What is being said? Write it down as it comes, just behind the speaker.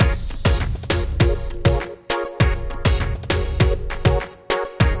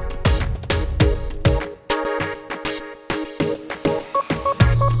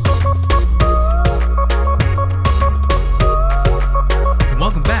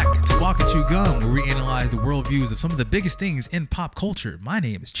Chew Gum, where we analyze the worldviews of some of the biggest things in pop culture. My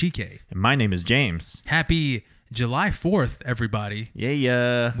name is Chike. And my name is James. Happy July 4th, everybody.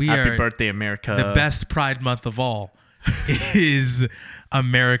 Yeah. Happy birthday, America. The best Pride month of all is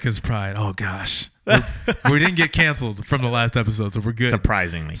America's Pride. Oh, gosh. We didn't get canceled from the last episode, so we're good.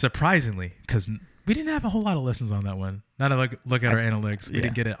 Surprisingly, because we didn't have a whole lot of listens on that one. Now that I look at our analytics, we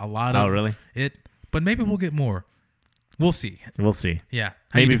didn't get a lot of it, but maybe we'll get more. We'll see. Yeah.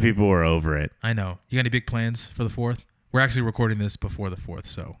 Maybe people were over it. I know. You got any big plans for the 4th? We're actually recording this before the 4th,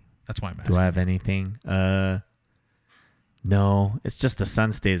 so that's why I'm asking. Do I have anything? No. It's just the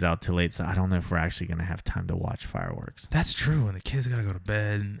sun stays out too late, so I don't know if we're actually going to have time to watch fireworks. That's true, and the kids got to go to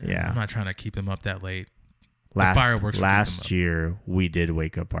bed. Yeah. I'm not trying to keep them up that late. Last year, we did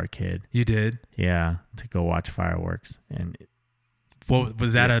wake up our kid. You did? Yeah, to go watch fireworks. And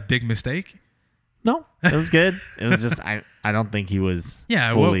was that a big mistake? No, it was good. It was just I don't think he was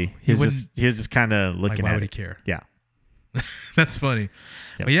fully. Well, he was just kind of looking why at would it. He care? Yeah. That's funny.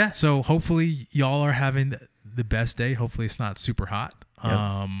 Yep. But yeah, so hopefully y'all are having the best day. Hopefully it's not super hot.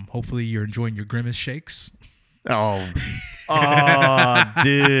 Yep. Hopefully you're enjoying your Grimace shakes. Oh,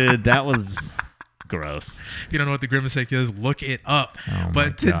 dude, that was gross. If you don't know what the Grimace shake is, look it up. Oh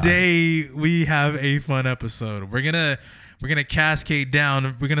but today we have a fun episode. We're gonna cascade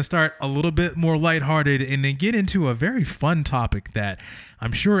down. We're gonna start a little bit more lighthearted and then get into a very fun topic that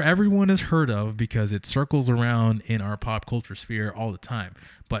I'm sure everyone has heard of because it circles around in our pop culture sphere all the time.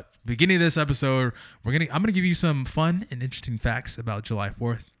 But beginning of this episode, I'm gonna give you some fun and interesting facts about July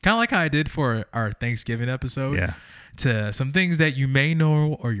 4th, kind of like how I did for our Thanksgiving episode. Yeah. To some things that you may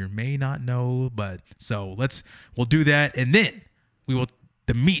know or you may not know, but so we'll do that, and then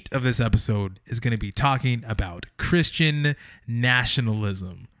the meat of this episode is going to be talking about Christian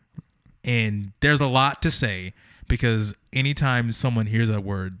nationalism. And there's a lot to say because anytime someone hears that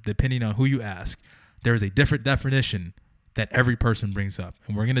word, depending on who you ask, there's a different definition that every person brings up.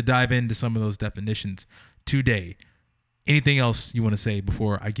 And we're going to dive into some of those definitions today. Anything else you want to say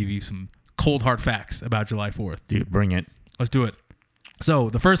before I give you some cold hard facts about July 4th? Dude, bring it. Let's do it.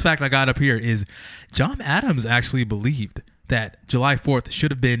 So the first fact I got up here is John Adams actually believed that July 4th should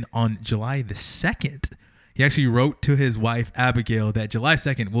have been on July the 2nd. He actually wrote to his wife, Abigail, that July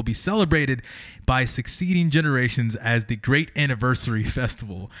 2nd will be celebrated by succeeding generations as the great anniversary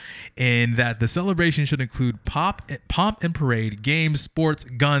festival, and that the celebration should include pomp and parade, games, sports,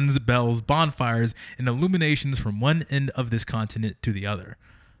 guns, bells, bonfires, and illuminations from one end of this continent to the other.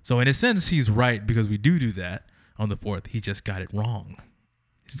 So in a sense, he's right because we do that on the 4th. He just got it wrong.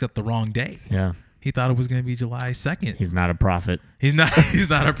 He's got the wrong day. Yeah. He thought it was going to be July 2nd. He's not a prophet. He's not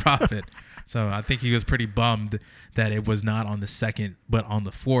a prophet. So I think he was pretty bummed that it was not on the 2nd, but on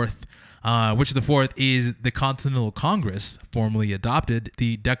the 4th, which the 4th is the Continental Congress formally adopted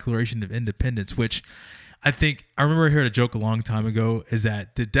the Declaration of Independence, which I remember hearing a joke a long time ago is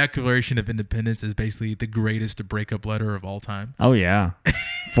that the Declaration of Independence is basically the greatest breakup letter of all time. Oh, yeah.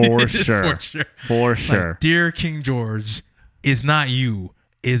 For sure. For sure. Like, Dear King George, it's not you.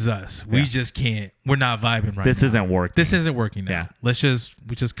 Is us. We just can't. We're not vibing right This now. isn't working. This isn't working now. Yeah.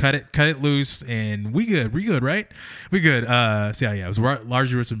 We just cut it loose, and we good, right? We good. It was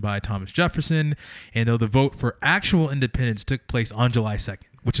largely written by Thomas Jefferson, and though the vote for actual independence took place on July 2nd,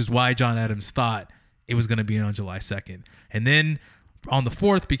 which is why John Adams thought it was going to be on July 2nd, and then on the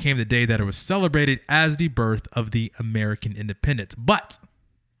 4th became the day that it was celebrated as the birth of the American independence, but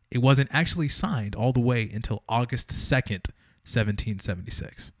it wasn't actually signed all the way until August 2nd.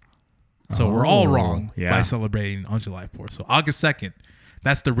 1776. So we're all wrong by celebrating on July 4th. So August 2nd,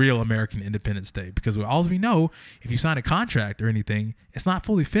 that's the real American Independence Day, because all we know, if you sign a contract or anything, it's not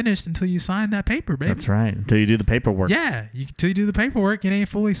fully finished until you sign that paper, baby. That's right. Until you do the paperwork. Yeah. Until you do the paperwork, it ain't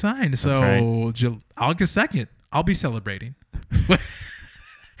fully signed. So August 2nd, I'll be celebrating.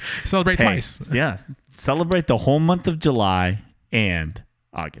 Celebrate twice. Yeah. Celebrate the whole month of July and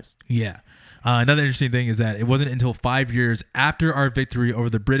August. Yeah. Another interesting thing is that it wasn't until 5 years after our victory over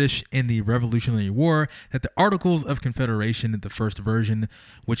the British in the Revolutionary War that the Articles of Confederation, the first version,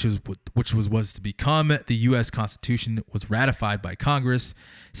 which was to become the U.S. Constitution, was ratified by Congress.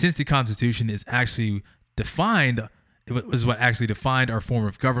 Since the Constitution is actually defined it was what actually defined our form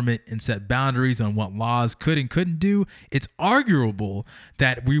of government and set boundaries on what laws could and couldn't do. It's arguable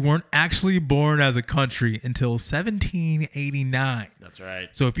that we weren't actually born as a country until 1789. That's right.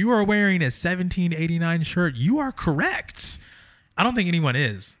 So if you are wearing a 1789 shirt, you are correct. I don't think anyone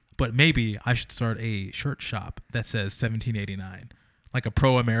is, but maybe I should start a shirt shop that says 1789. Like a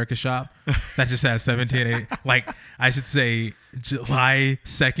pro-America shop that just has 1780. Like I should say July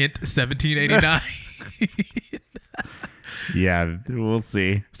 2nd, 1789. Yeah, we'll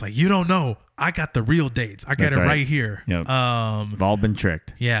see. It's like, you don't know. I got the real dates. I got That's it right. right here. Yep. We've all been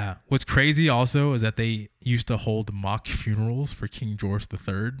tricked. Yeah. What's crazy also is that they used to hold mock funerals for King George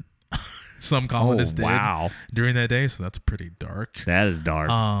III. Some colonists did during that day. So that's pretty dark. That is dark.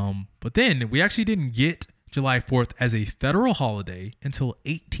 But then we actually didn't get July 4th as a federal holiday until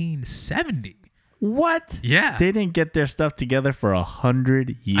 1870. What? Yeah. They didn't get their stuff together for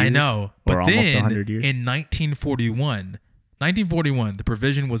 100 years. I know. But or then almost 100 years. in 1941, the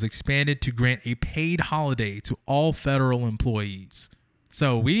provision was expanded to grant a paid holiday to all federal employees.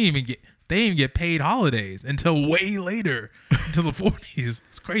 So they didn't even get paid holidays until way later, until the 40s.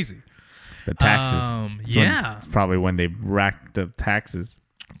 It's crazy. The taxes. It's probably when they racked the taxes.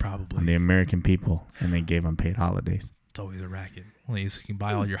 Probably. On the American people, and they gave them paid holidays. It's always a racket. Well, you can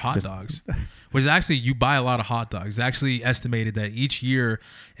buy all your hot dogs. Which is actually, you buy a lot of hot dogs. It's actually estimated that each year,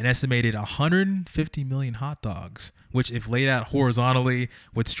 an estimated 150 million hot dogs, which if laid out horizontally,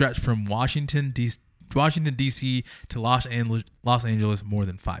 would stretch from Washington, D.C. to Los Angeles more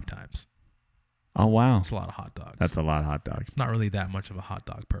than 5 times. Oh, wow. That's a lot of hot dogs. That's a lot of hot dogs. Not really that much of a hot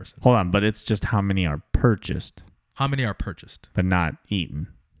dog person. Hold on, but it's just how many are purchased. How many are purchased? But not eaten.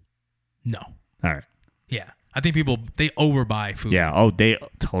 No. All right. Yeah. I think people, they overbuy food. Yeah. Oh, they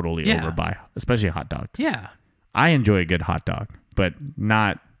totally overbuy, especially hot dogs. Yeah. I enjoy a good hot dog, but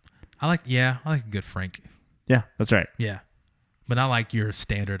not. I like a good Frank. Yeah, that's right. Yeah. But not like your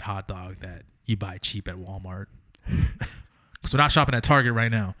standard hot dog that you buy cheap at Walmart. So we're not shopping at Target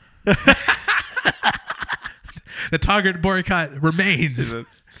right now. The Target boycott remains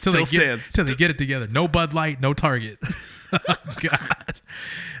till they get it together. No Bud Light, no Target. Oh, gosh.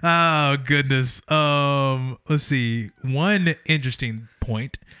 Oh, goodness. Let's see. One interesting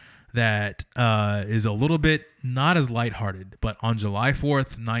point that is a little bit not as lighthearted, but on July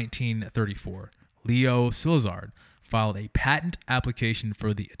 4th, 1934, Leo Szilard filed a patent application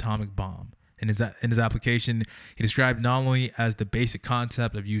for the atomic bomb. In his application, he described not only as the basic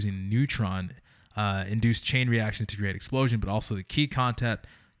concept of using neutron induced chain reactions to create explosion, but also the key concept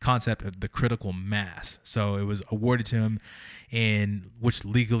of the critical mass. So it was awarded to him, and which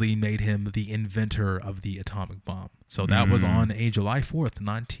legally made him the inventor of the atomic bomb. So that was on a July 4th,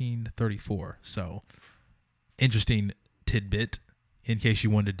 1934. So interesting tidbit in case you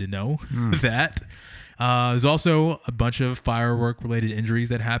wanted to know that. There's also a bunch of firework related injuries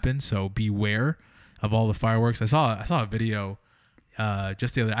that happened. So beware of all the fireworks. I saw a video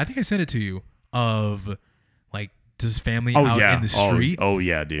just the other day. I think I sent it to you of like this family out in the street. Oh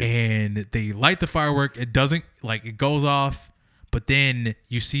yeah, dude. And they light the firework. It doesn't it goes off, but then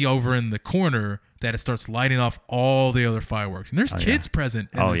you see over in the corner that it starts lighting off all the other fireworks. And there's kids present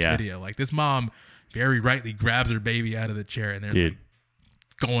in this video. Like this mom very rightly grabs her baby out of the chair and they're like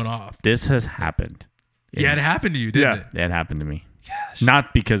going off. This has happened. Yeah, it happened to you, didn't it? Yeah, it happened to me. Gosh.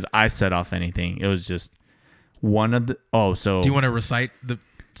 Not because I set off anything. It was just one of the. Oh, so do you want to recite the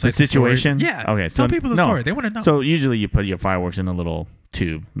situation? Yeah. Okay. Tell people the story. They want to know. So usually you put your fireworks in a little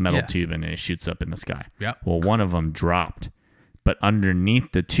metal tube, and it shoots up in the sky. Yeah. Well, one of them dropped, but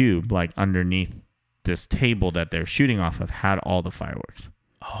underneath the tube, like underneath this table that they're shooting off of, had all the fireworks.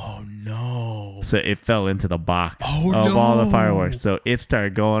 Oh no! So it fell into the box of all the fireworks. So it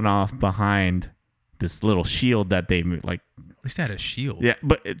started going off behind this little shield that they like. At least they had a shield. Yeah,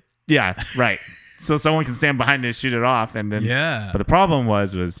 but right. So someone can stand behind it and shoot it off, and then But the problem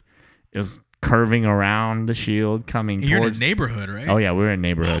was it was curving around the shield, coming. You're in a neighborhood, right? Oh yeah, we were in a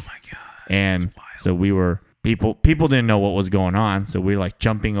neighborhood. Oh my gosh! And so we were people didn't know what was going on, so we were like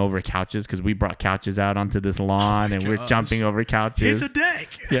jumping over couches because we brought couches out onto this lawn, and we're jumping over couches. Hit the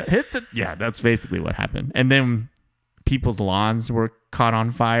deck. Yeah, that's basically what happened. And then people's lawns were caught on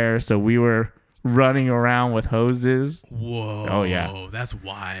fire, so we were running around with hoses. Whoa! Oh yeah, that's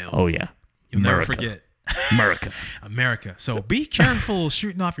wild. Oh yeah, you'll never forget. America. So be careful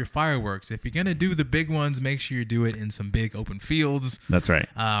shooting off your fireworks. If you're gonna do the big ones, make sure you do it in some big open fields. That's right.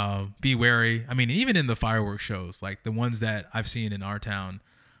 Be wary. I mean, even in the fireworks shows, like the ones that I've seen in our town,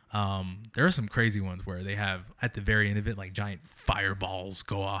 there are some crazy ones where they have at the very end of it, like giant fireballs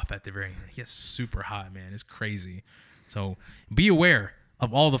go off at the very end. It gets super hot, man. It's crazy. So be aware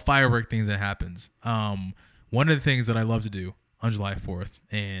of all the firework things that happens. One of the things that I love to do on July 4th,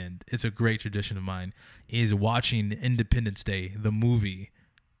 and it's a great tradition of mine, is watching Independence Day, the movie,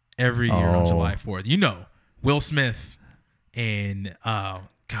 every year on July 4th. You know, Will Smith and,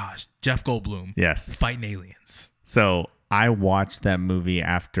 Jeff Goldblum fighting aliens. So I watched that movie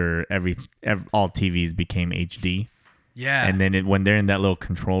after all TVs became HD. Yeah. And then when they're in that little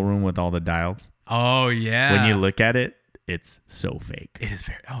control room with all the dials. Oh, yeah. When you look at it, it's so fake. It is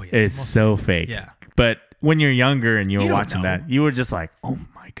very, it's so fake. Yeah. But when you're younger and you were watching that, you were just like, oh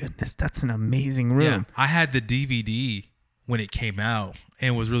my goodness, that's an amazing room. Yeah, I had the DVD when it came out,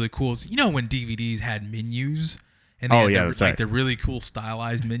 and it was really cool. So, you know, when DVDs had menus, and they had the really cool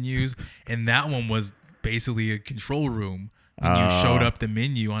stylized menus, and that one was basically a control room when you showed up the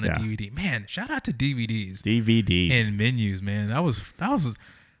menu on a DVD. Man, shout out to DVDs and menus, man.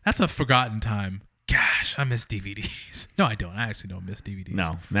 That's a forgotten time. Gosh, I miss DVDs. No, I don't. I actually don't miss DVDs.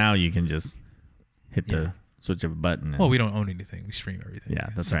 No, now you can just hit the switch of a button. Well, we don't own anything. We stream everything. Yeah,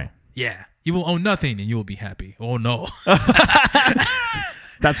 that's right. Yeah, you will own nothing and you will be happy. Oh, no.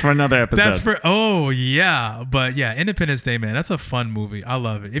 That's for another episode. But yeah, Independence Day, man, that's a fun movie. I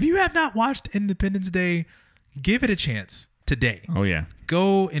love it. If you have not watched Independence Day, give it a chance today. Oh, yeah.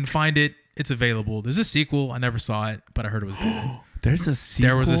 Go and find it. It's available. There's a sequel. I never saw it, but I heard it was good. There's a sequel?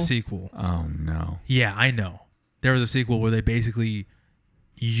 There was a sequel. Oh, no. Yeah, I know. There was a sequel where they basically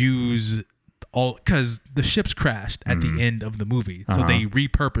use all, because the ships crashed at the end of the movie. So they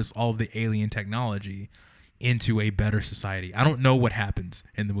repurpose all of the alien technology into a better society. I don't know what happens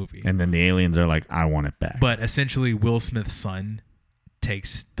in the movie. And then the aliens are like, I want it back. But essentially, Will Smith's son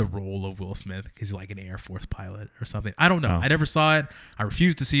takes the role of Will Smith because he's like an Air Force pilot or something. I don't know. I never saw it. I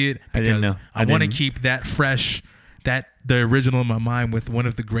refuse to see it because I want to keep that fresh, the original in my mind with one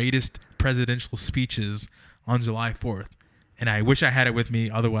of the greatest presidential speeches on July 4th. And I wish I had it with me.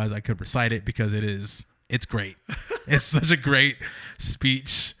 Otherwise, I could recite it because it's great. It's such a great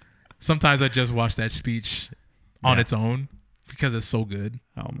speech. Sometimes I just watch that speech on its own because it's so good.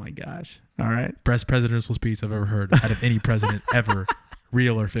 Oh, my gosh. All right. Best presidential speech I've ever heard out of any president ever,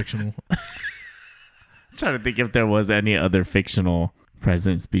 real or fictional. I'm trying to think if there was any other fictional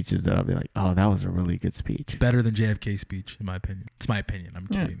president speeches that I'll be like, oh, that was a really good speech. It's better than JFK's speech, in my opinion. It's my opinion. I'm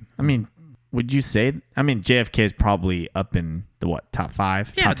kidding. I mean, would you say? I mean, JFK is probably up in the top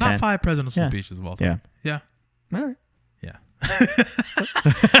 5? Yeah, top 5 presidential speeches of all time. Yeah. All right. Yeah.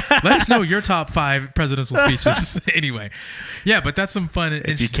 Let us know your top 5 presidential speeches. Anyway. Yeah, but that's some fun.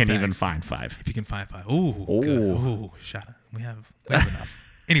 If you can even find 5. If you can find 5. Ooh, good. Ooh, shout out. We have enough.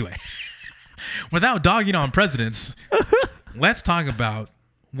 Anyway, without dogging on presidents, let's talk about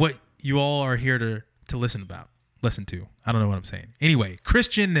what you all are here to listen to. I don't know what I'm saying. Anyway,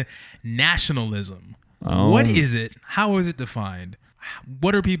 Christian nationalism. What is it? How is it defined?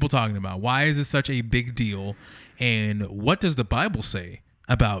 What are people talking about? Why is this such a big deal? And what does the Bible say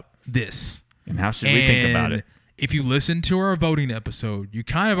about this? And how should we think about it? If you listen to our voting episode, you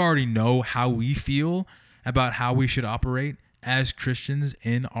kind of already know how we feel about how we should operate as Christians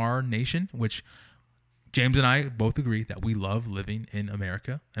in our nation, which James and I both agree that we love living in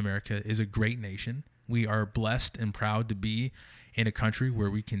America. America is a great nation. We are blessed and proud to be in a country where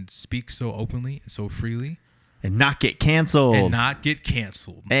we can speak so openly and so freely. And not get canceled.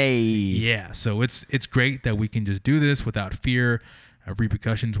 Hey. Yeah. So it's great that we can just do this without fear of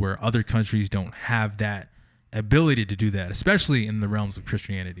repercussions where other countries don't have that ability to do that, especially in the realms of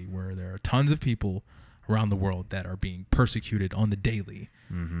Christianity, where there are tons of people around the world that are being persecuted on the daily.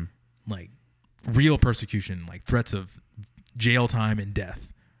 Mm-hmm. Like real persecution, like threats of jail time and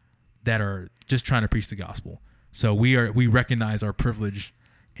death that are just trying to preach the gospel. So we recognize our privilege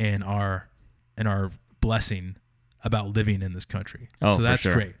and our blessing about living in this country. So that's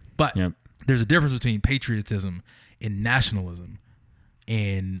great. But there's a difference between patriotism and nationalism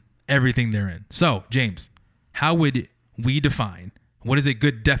and everything therein. So, James, how would we define, what is a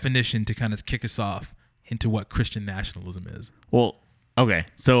good definition to kind of kick us off into what Christian nationalism is? Well, okay.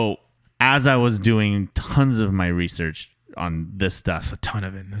 So as I was doing tons of my research on this stuff, there's a ton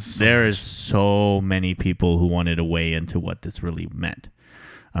of it. There is so many people who wanted to weigh into what this really meant.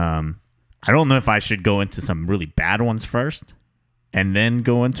 I don't know if I should go into some really bad ones first and then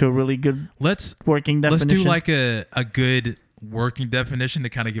go into a really good working definition. Let's do like a good working definition to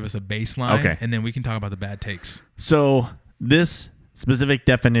kind of give us a baseline. Okay. And then we can talk about the bad takes. So this specific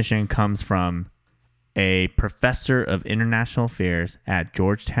definition comes from a professor of international affairs at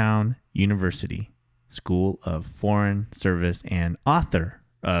Georgetown University School of Foreign Service and author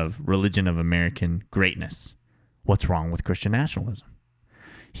of Religion of American Greatness. What's wrong with Christian nationalism?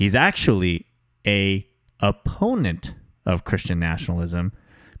 He's actually a opponent of Christian nationalism,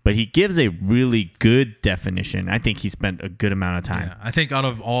 but he gives a really good definition. I think he spent a good amount of time. Yeah, I think out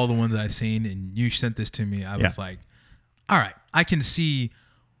of all the ones I've seen, and you sent this to me, I was like, all right, I can see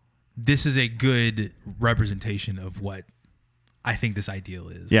this is a good representation of what I think this ideal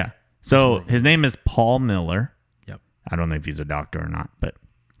is. Yeah. So his name is Paul Miller. Yep. I don't know if he's a doctor or not, but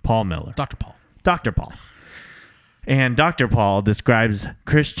Paul Miller. Dr. Paul. Dr. Paul. And Dr. Paul describes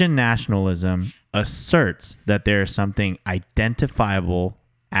Christian nationalism asserts that there is something identifiable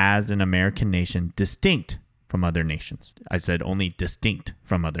as an American nation distinct from other nations. I said only distinct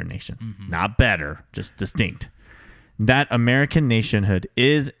from other nations, not better, just distinct. That American nationhood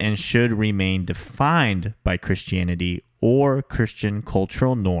is and should remain defined by Christianity or Christian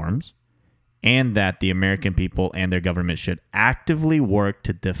cultural norms, and that the American people and their government should actively work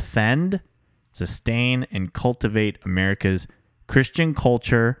to defend, sustain, and cultivate America's Christian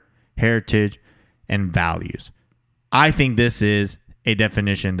culture, heritage, and values. I think this is a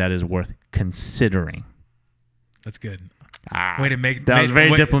definition that is worth considering. That's good. Way to make that was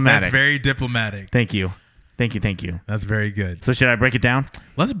very diplomatic. That's very diplomatic. Thank you. That's very good. So should I break it down?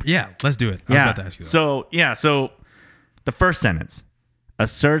 Let's do it. I was about to ask you that. So the first sentence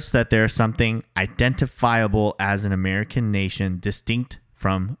asserts that there is something identifiable as an American nation distinct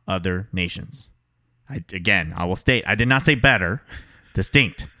from other nations. I will state, I did not say better,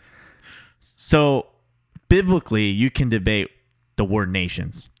 distinct. So biblically, you can debate the word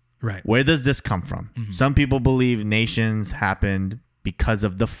nations. Right. Where does this come from? Some people believe nations happened because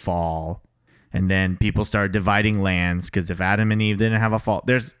of the fall, and then people started dividing lands because if Adam and Eve didn't have a fall,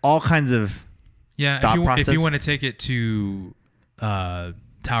 there's all kinds of thought process. If you want to take it to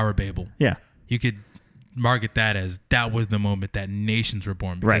Tower of Babel, you could market that as that was the moment that nations were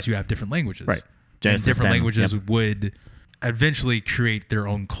born because you have different languages. Right. And different languages would eventually create their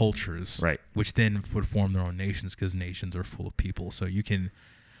own cultures, which then would form their own nations because nations are full of people. So you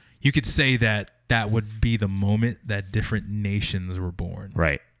could say that would be the moment that different nations were born.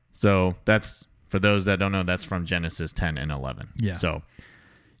 Right. So that's, for those that don't know, that's from Genesis 10 and 11. Yeah. So,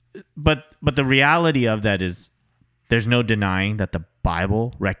 but the reality of that is there's no denying that the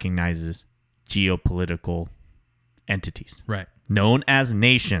Bible recognizes geopolitical entities. Right. Known as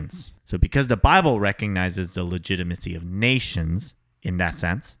nations. So because the Bible recognizes the legitimacy of nations in that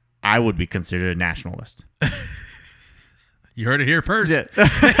sense, I would be considered a nationalist. You heard it here first. Yeah.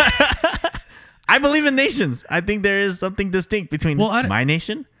 I believe in nations. I think there is something distinct between my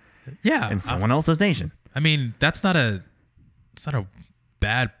nation and someone else's nation. I mean, it's not a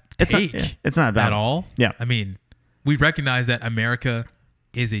bad take. It's not bad at all. Yeah. I mean, we recognize that America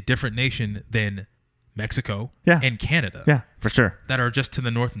is a different nation than Mexico and Canada. Yeah, for sure. That are just to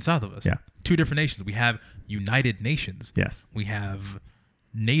the north and south of us. Yeah. Two different nations. We have United Nations. Yes. We have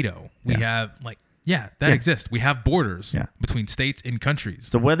NATO. We have that exists. We have borders between states and countries.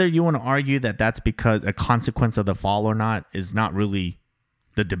 So whether you want to argue that that's because a consequence of the fall or not is not really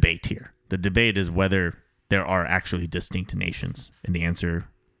the debate here. The debate is whether there are actually distinct nations. And the answer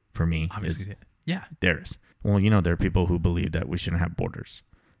for me is there is. Well, there are people who believe that we shouldn't have borders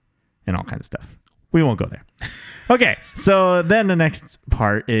and all kinds of stuff. We won't go there. Okay, so then the next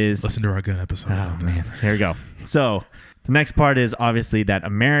part is... Listen to our gun episode. Oh, man. Here we go. So the next part is obviously that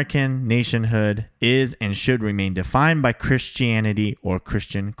American nationhood is and should remain defined by Christianity or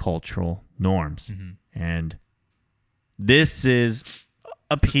Christian cultural norms. And this is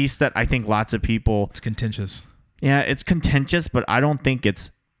a piece that I think lots of people... It's contentious. Yeah, it's contentious, but I don't think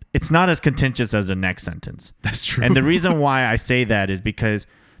it's not as contentious as the next sentence. That's true. And the reason why I say that is because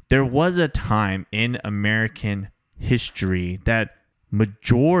there was a time in American history that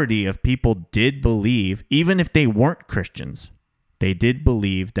majority of people did believe, even if they weren't Christians, they did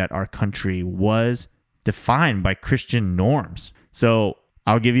believe that our country was defined by Christian norms. So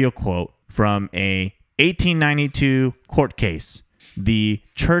I'll give you a quote from a 1892 court case, the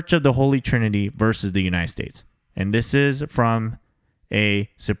Church of the Holy Trinity versus the United States. And this is from a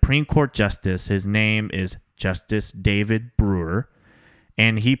Supreme Court justice. His name is Justice David Brewer.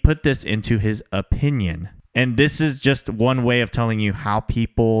 And he put this into his opinion. And this is just one way of telling you how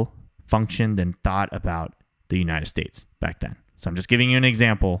people functioned and thought about the United States back then. So I'm just giving you an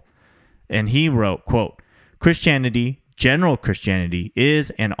example. And he wrote, quote, Christianity, general Christianity,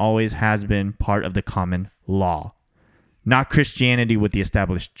 is and always has been part of the common law. Not Christianity with the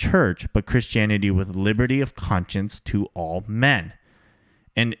established church, but Christianity with liberty of conscience to all men.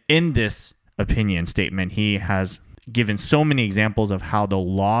 And in this opinion statement, he has given so many examples of how the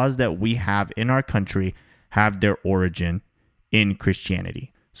laws that we have in our country have their origin in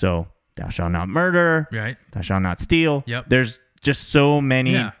Christianity. So, thou shalt not murder, right? Thou shalt not steal. Yep. There's just so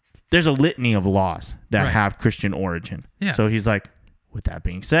many. There's a litany of laws that have Christian origin. Yeah. So he's like, with that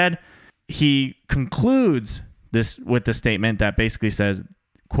being said, he concludes this with the statement that basically says,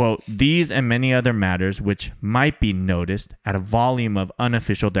 quote, these and many other matters which might be noticed at a volume of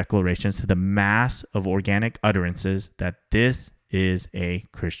unofficial declarations to the mass of organic utterances that this is a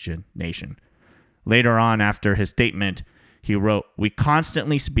Christian nation. Later on, after his statement, he wrote, we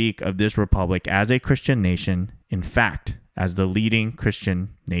constantly speak of this republic as a Christian nation, in fact, as the leading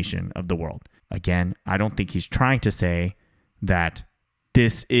Christian nation of the world. Again, I don't think he's trying to say that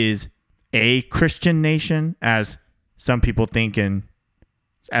this is a Christian nation, as some people think, and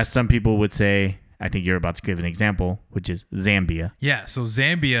as some people would say. I think you're about to give an example, which is Zambia. Yeah, so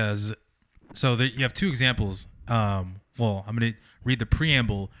you have two examples. I'm going to read the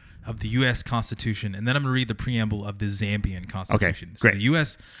preamble of the U.S. Constitution, and then I'm going to read the preamble of the Zambian Constitution. Okay, great.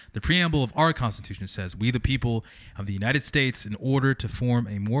 So the preamble of our Constitution says, "We, the people of the United States, in order to form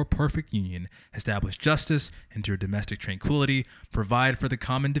a more perfect union, establish justice, ensure domestic tranquility, provide for the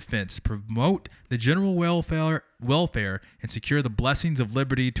common defense, promote the general welfare, and secure the blessings of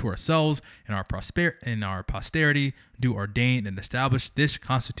liberty to ourselves and our posterity, do ordain and establish this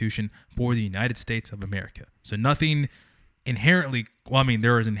Constitution for the United States of America." So nothing inherently,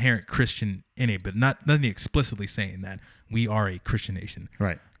 there is inherent Christian in it, but nothing explicitly saying that we are a Christian nation.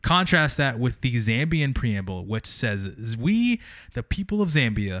 Right. Contrast that with the Zambian preamble, which says, "We, the people of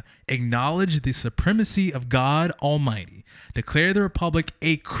Zambia, acknowledge the supremacy of God Almighty, declare the Republic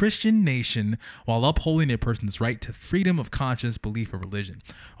a Christian nation while upholding a person's right to freedom of conscience, belief, or religion,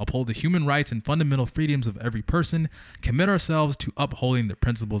 uphold the human rights and fundamental freedoms of every person, commit ourselves to upholding the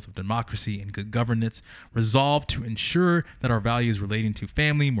principles of democracy and good governance, resolve to ensure that our values relating to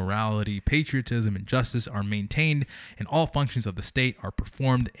family, morality, patriotism, and justice are maintained, and all functions of the state are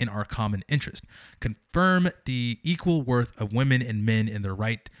performed in our common interest, confirm the equal worth of women and men in their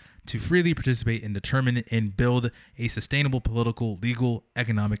right to freely participate and determine and build a sustainable political, legal,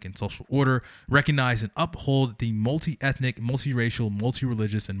 economic, and social order, recognize and uphold the multi-ethnic, multiracial,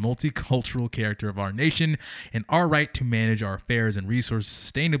 multi-religious, and multicultural character of our nation, and our right to manage our affairs and resources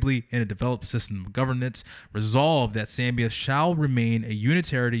sustainably in a developed system of governance, resolve that Zambia shall remain a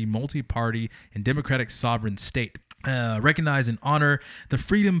unitary, multi-party, and democratic sovereign state. Recognize and honor the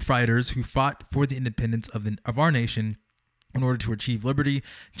freedom fighters who fought for the independence of our nation in order to achieve liberty,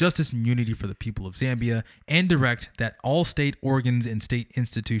 justice, and unity for the people of Zambia, and direct that all state organs and state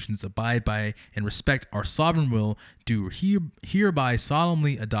institutions abide by and respect our sovereign will, do hereby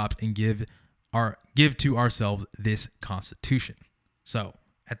solemnly adopt and give to ourselves this Constitution." So,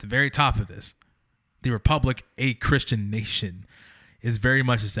 at the very top of this, the Republic, a Christian nation, is very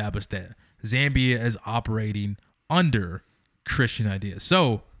much established that Zambia is operating under Christian ideas.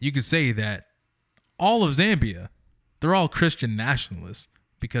 So you could say that all of Zambia, they're all Christian nationalists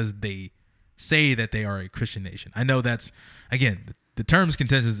because they say that they are a Christian nation. I know that's, again, the term's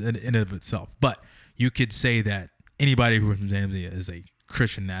contentious in and of itself, but you could say that anybody who's from Zambia is a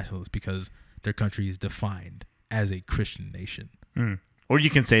Christian nationalist because their country is defined as a Christian nation. Or you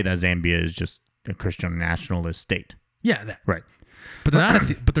can say that Zambia is just a Christian nationalist state. Yeah, that. Right. But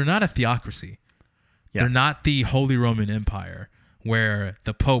they're not a theocracy. Yeah. They're not the Holy Roman Empire where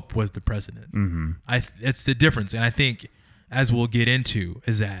the Pope was the president. Mm-hmm. It's the difference. And I think, as we'll get into,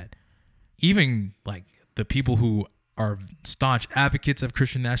 is that even like the people who are staunch advocates of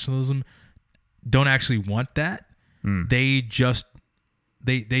Christian nationalism don't actually want that. They just,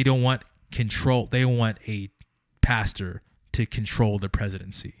 they don't want control. They want a pastor to control the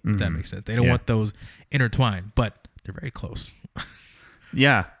presidency, if that makes sense. They don't want those intertwined, but they're very close.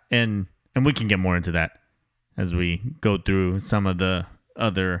 Yeah. And we can get more into that as we go through some of the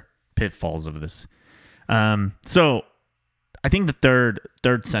other pitfalls of this. So I think the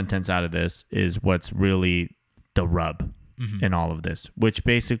third sentence out of this is what's really the rub in all of this, which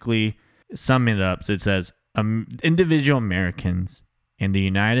basically summing it up. So it says, individual Americans and the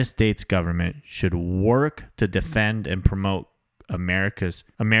United States government should work to defend and promote America's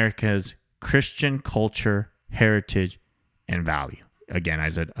Christian culture, heritage, and value. Again, I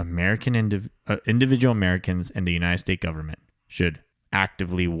said individual Americans and the United States government should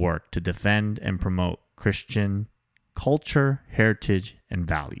actively work to defend and promote Christian culture, heritage, and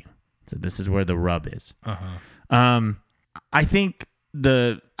value. So this is where the rub is. I think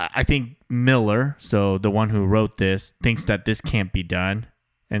Miller, so the one who wrote this, thinks that this can't be done,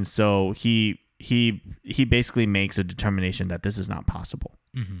 and so he basically makes a determination that this is not possible.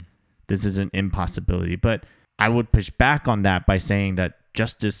 This is an impossibility, but I would push back on that by saying that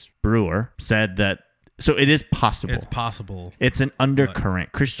Justice Brewer said that, so it is possible. It's possible. It's an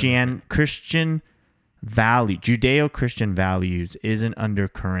undercurrent. Christian value, Judeo-Christian values is an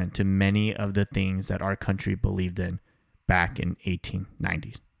undercurrent to many of the things that our country believed in back in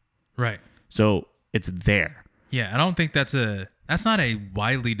 1890s. Right. So it's there. Yeah, I don't think that's not a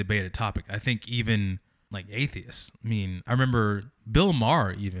widely debated topic. I think even like atheists. I mean, I remember Bill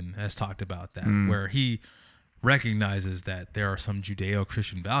Maher even has talked about that, where he recognizes that there are some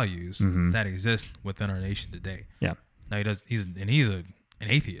Judeo-Christian values that exist within our nation today. Yeah. Now he does. He's an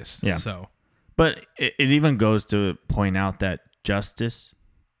atheist. Yeah. So, but it even goes to point out that justice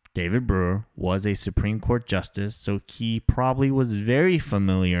David Brewer was a Supreme Court justice, so he probably was very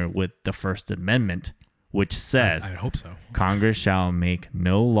familiar with the First Amendment, which says, I hope so. Congress shall make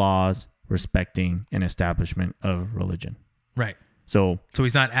no laws respecting an establishment of religion. Right. So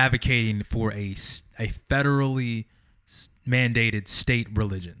he's not advocating for a federally mandated state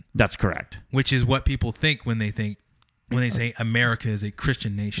religion. That's correct. Which is what people think when they say America is a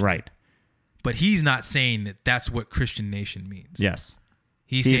Christian nation. Right. But he's not saying that that's what Christian nation means. Yes.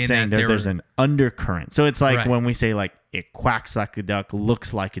 He's saying that there's an undercurrent. So it's like right. when we say like it quacks like a duck,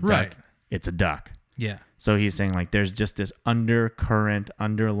 looks like a duck, right. It's a duck. Yeah. So he's saying like there's just this undercurrent,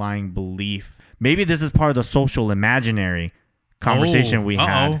 underlying belief. Maybe this is part of the social imaginary conversation we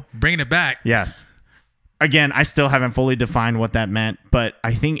had. Bringing it back. Yes. Again, I still haven't fully defined what that meant, but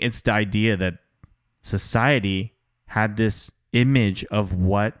I think it's the idea that society had this image of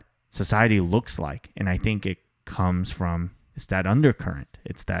what society looks like. And I think it comes from, it's that undercurrent.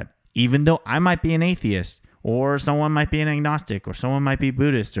 It's that even though I might be an atheist, or someone might be an agnostic, or someone might be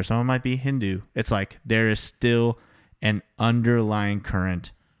Buddhist, or someone might be Hindu, it's like there is still an underlying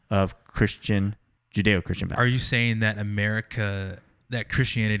current of Judeo-Christian values. Are you saying that that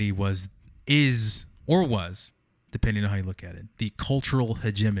Christianity was, depending on how you look at it, the cultural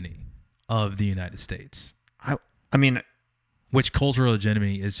hegemony of the United States? I mean, which cultural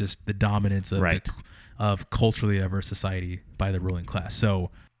hegemony is just the dominance of right. of culturally diverse society by the ruling class. So,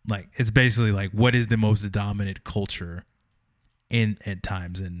 like, it's basically like, what is the most dominant culture at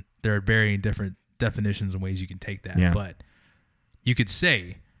times? And there are varying different definitions and ways you can take that. Yeah. But you could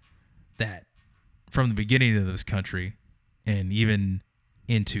say that from the beginning of this country and even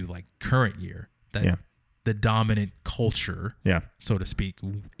into like current year, that the dominant culture, so to speak,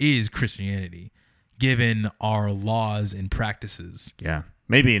 is Christianity, given our laws and practices. Yeah.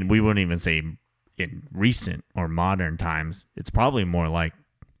 Maybe we wouldn't even say in recent or modern times. It's probably more like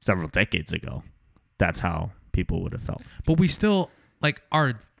several decades ago. That's how people would have felt. But we still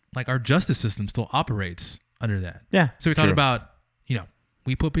our justice system still operates under that. Yeah. So we talked about,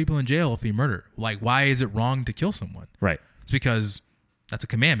 we put people in jail if they murder. Like, why is it wrong to kill someone? Right. It's because that's a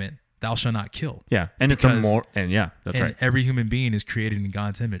commandment. Thou shalt not kill. Yeah. And that's right. Every human being is created in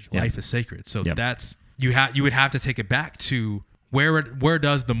God's image. Yeah. Life is sacred. So that's, you would have to take it back to where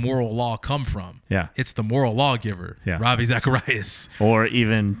does the moral law come from? Yeah. It's the moral lawgiver, Ravi Zacharias. Or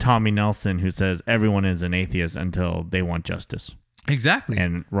even Tommy Nelson, who says everyone is an atheist until they want justice. Exactly.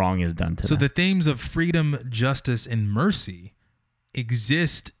 And wrong is done to them. So the themes of freedom, justice, and mercy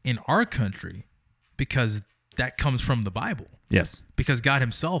exist in our country because that comes from the Bible. Yes. Because God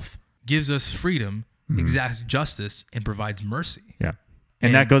himself gives us freedom, exacts justice, and provides mercy. Yeah.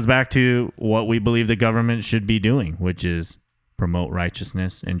 And that goes back to what we believe the government should be doing, which is promote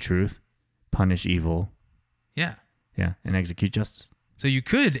righteousness and truth, punish evil. Yeah. Yeah. And execute justice. So you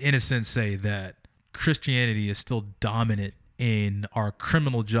could, in a sense, say that Christianity is still dominant in our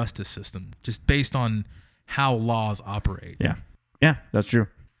criminal justice system, just based on how laws operate. Yeah. Yeah, that's true.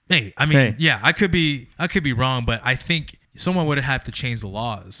 Hey, I mean, I could be wrong, but I think someone would have to change the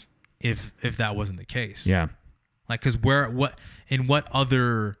laws if that wasn't the case. Yeah. Like, because in what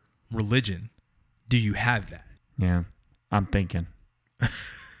other religion do you have that? Yeah, I'm thinking.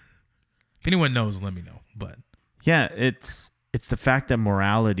 If anyone knows, let me know. But yeah, it's the fact that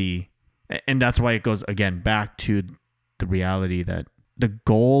morality, and that's why it goes again back to the reality that the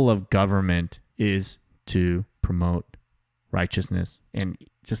goal of government is to promote righteousness and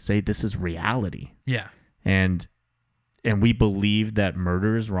just say this is reality. Yeah. And we believe that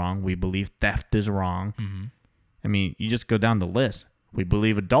murder is wrong. We believe theft is wrong. Mm-hmm. I mean, you just go down the list. We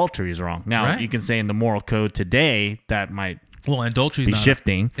believe adultery is wrong. Now, you can say in the moral code today that might adultery be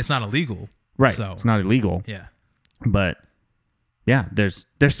shifting. It's not illegal. Right. So. It's not illegal. Yeah. But yeah, there's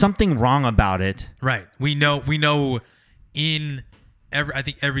something wrong about it. Right. We know I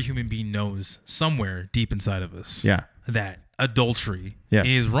think every human being knows somewhere deep inside of us that adultery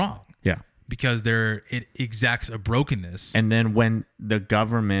is wrong. Yeah. Because it exacts a brokenness. And then when the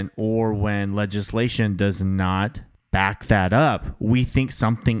government or when legislation does not back that up, we think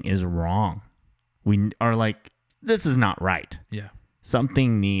something is wrong. We are like, this is not right. Yeah.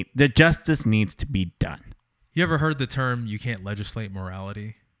 The justice needs to be done. You ever heard the term, you can't legislate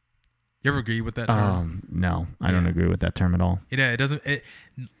morality? You ever agree with that term? No, I don't agree with that term at all. Yeah, it doesn't.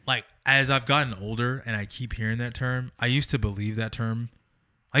 Like, as I've gotten older and I keep hearing that term, I used to believe that term.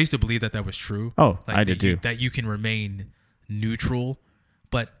 I used to believe that was true. Oh, like I did too. That you can remain neutral,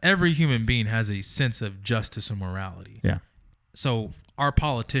 but every human being has a sense of justice and morality. Yeah. So our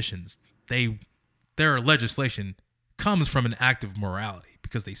politicians, their legislation comes from an act of morality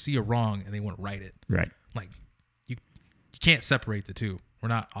because they see a wrong and they want to right it. Right. Like, you can't separate the two. We're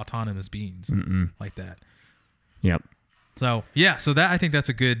not autonomous beings like that. Yep. So yeah, so that I think that's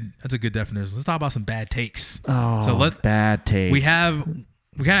a good definition. Let's talk about some bad takes. Oh, so bad takes. We kind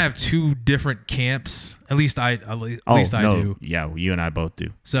of have two different camps. At least I do. Yeah, you and I both do.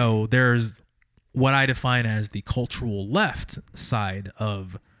 So there's what I define as the cultural left side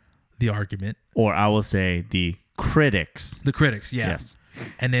of the argument, or I will say the critics. The critics, yeah. Yes.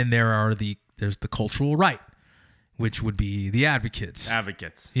 And then there's the cultural right, which would be the advocates.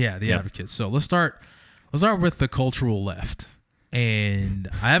 Yeah, the advocates. So let's start with the cultural left. And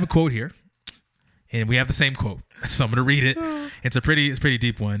I have a quote here. And we have the same quote. So I'm going to read it. It's a pretty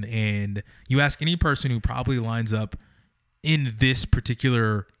deep one. And you ask any person who probably lines up in this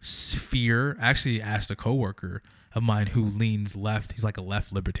particular sphere. I actually asked a coworker of mine who leans left. He's like a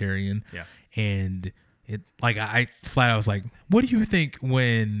left libertarian. Yeah. And I was like, what do you think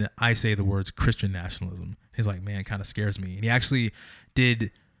when I say the words Christian nationalism? He's like, man, it kind of scares me. And he actually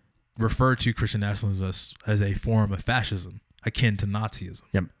did refer to Christian nationalism as a form of fascism, akin to Nazism.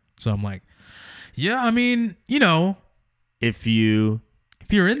 Yep. So I'm like, yeah, I mean, you know, if you're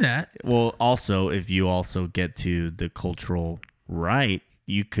in that. Well, also, if you also get to the cultural right,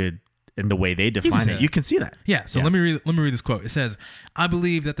 you could, in the way they define it, you can see that. Yeah. So let me read this quote. It says, I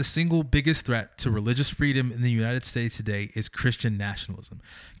believe that the single biggest threat to religious freedom in the United States today is Christian nationalism.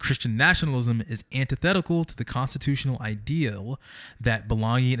 Christian nationalism is antithetical to the constitutional ideal that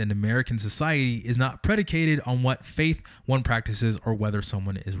belonging in American society is not predicated on what faith one practices or whether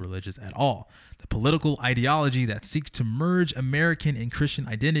someone is religious at all. The political ideology that seeks to merge American and Christian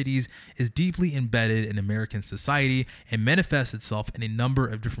identities is deeply embedded in American society and manifests itself in a number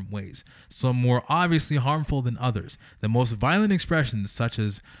of different ways, some more obviously harmful than others. The most violent expressions, such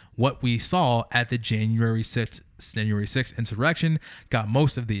as what we saw at the January 6th insurrection, got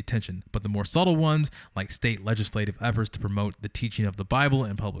most of the attention, but the more subtle ones, like state legislative efforts to promote the teaching of the Bible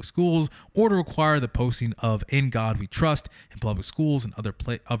in public schools or to require the posting of "In God We Trust" in public schools and other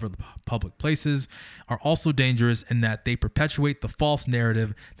public places, are also dangerous in that they perpetuate the false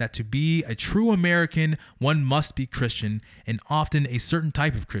narrative that to be a true American, one must be Christian, and often a certain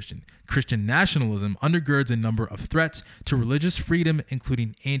type of Christian. Christian nationalism undergirds a number of threats to religious freedom,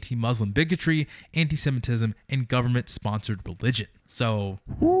 including anti-Muslim bigotry, anti-Semitism, and government-sponsored religion. So,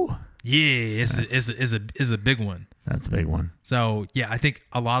 yeah, it's a big one. That's a big one. So, yeah, I think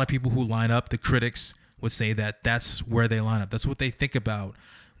a lot of people who line up, the critics would say that that's where they line up. That's what they think about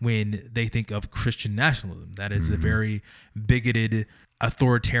when they think of Christian nationalism. That is a very bigoted,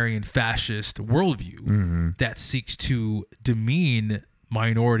 authoritarian, fascist worldview that seeks to demean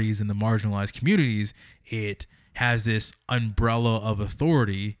minorities and the marginalized communities. It has this umbrella of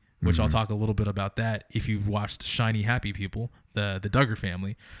authority, which I'll talk a little bit about that if you've watched Shiny Happy People, the Duggar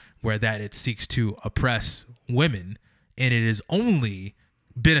family, where that it seeks to oppress women, and it is only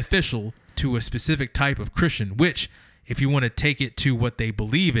beneficial to a specific type of Christian, which, if you want to take it to what they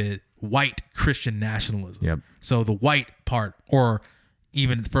believe in, white Christian nationalism. Yep. So the white part, or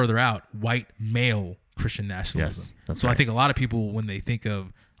even further out, white male Christian nationalism. Yes, so right. I think a lot of people, when they think of,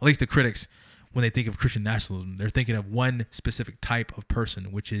 at least the critics, when they think of Christian nationalism, they're thinking of one specific type of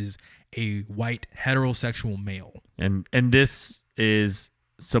person, which is a white heterosexual male. And this is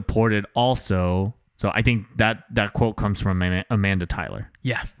supported also. So I think that quote comes from Amanda Tyler.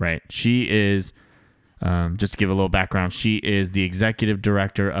 Yeah. Right. She is, just to give a little background, she is the executive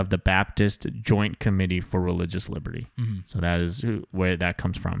director of the Baptist Joint Committee for Religious Liberty. So that is where that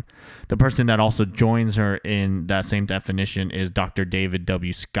comes from. The person that also joins her in that same definition is Dr. David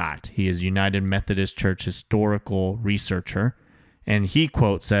W. Scott. He is United Methodist Church historical researcher. And he,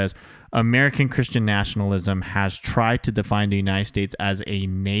 quote, says, American Christian nationalism has tried to define the United States as a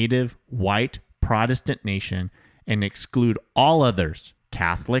native white Protestant nation and exclude all others,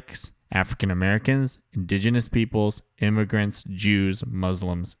 Catholics, African Americans, indigenous peoples, immigrants, Jews,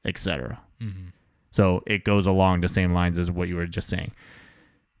 Muslims, etc. So it goes along the same lines as what you were just saying.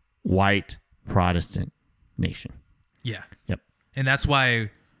 White Protestant nation. Yeah. Yep. And that's why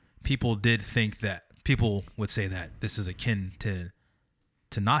people would say that this is akin to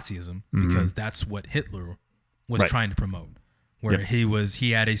Nazism, because that's what Hitler was trying to promote, where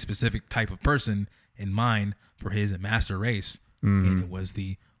he had a specific type of person in mind for his master race, and it was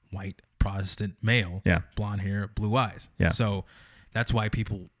the white Protestant male, blonde hair, blue eyes. Yeah. So that's why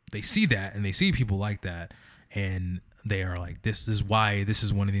they see that, and they see people like that, and they are like, this is why this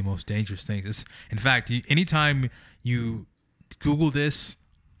is one of the most dangerous things. In fact, anytime you Google this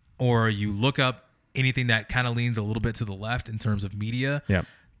or you look up anything that kind of leans a little bit to the left in terms of media,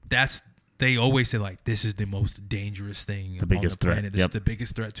 they always say, like, this is the most dangerous thing on the planet. This is the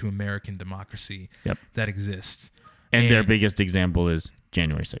biggest threat to American democracy that exists. And their biggest example is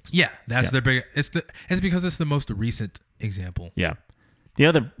January 6th. Yeah, that's their big. It's because it's the most recent example. Yeah.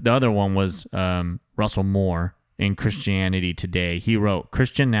 The other one was Russell Moore in Christianity Today. He wrote,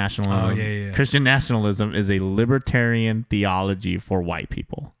 Christian nationalism. Oh, yeah. Christian nationalism is a libertarian theology for white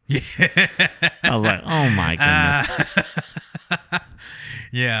people. Yeah. I was like, oh my goodness.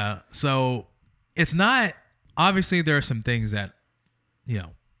 Yeah. So it's not, obviously there are some things that,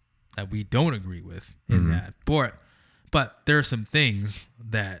 that we don't agree with in that, but there are some things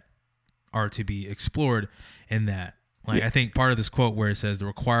that are to be explored in that. Like, I think part of this quote where it says the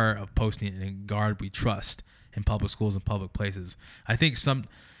require of posting in God we trust in public schools and public places. I think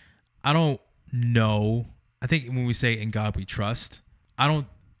I don't know. I think when we say in God we trust, I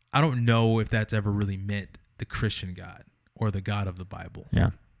don't know if that's ever really meant the Christian God or the God of the Bible. Yeah.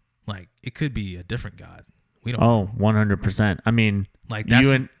 Like, it could be a different God. We don't know. 100%. I mean, like,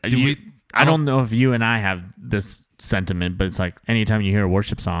 that's, I don't know if you and I have this sentiment, but it's like anytime you hear a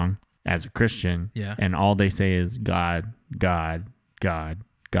worship song as a Christian, and all they say is God, God, God,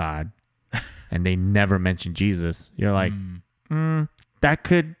 God, and they never mention Jesus, you're like, that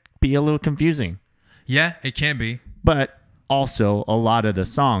could be a little confusing. Yeah, it can be. But also, a lot of the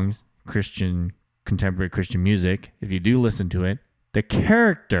songs, contemporary Christian music, if you do listen to it, the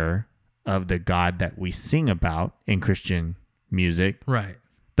character of the God that we sing about in Christian music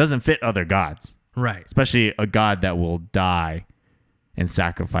doesn't fit other gods. Right. Especially a God that will die and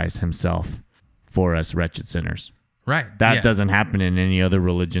sacrifice himself for us wretched sinners. Right. That doesn't happen in any other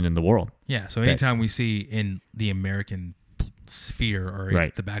religion in the world. Yeah. So anytime we see in the American sphere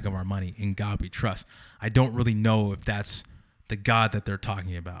or the back of our money, in God we trust, I don't really know if that's the God that they're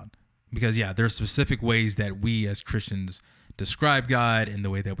talking about. Because, there's specific ways that we as Christians describe God and the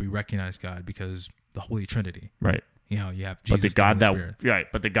way that we recognize God, because the Holy Trinity. Right. You have Jesus.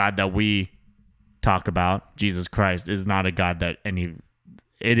 But the God that we talk about, Jesus Christ, is not a God that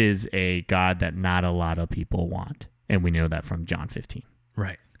it is a God that not a lot of people want. And we know that from John 15.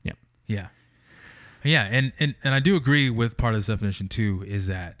 Right. Yep. Yeah. Yeah. And I do agree with part of this definition too, is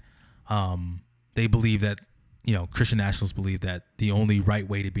that they believe that, Christian nationalists believe that the only right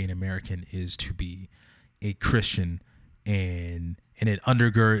way to be an American is to be a Christian, and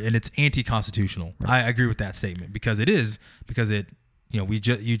it's anti-constitutional. Right. I agree with that statement because you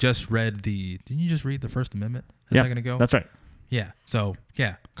just read didn't you just read the First Amendment a second ago? That's right. Yeah. So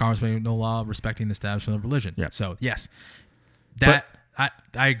Congress made no law respecting the establishment of religion. Yeah. So yes, I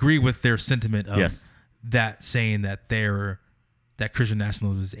agree with their sentiment of that, saying that that Christian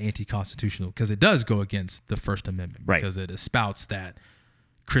nationalism is anti-constitutional because it does go against the First Amendment, because it espouts that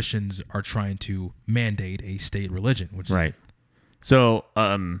Christians are trying to mandate a state religion, which is right. So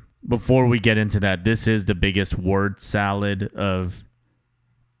before we get into that, this is the biggest word salad of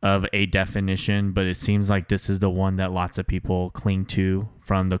a definition, but it seems like this is the one that lots of people cling to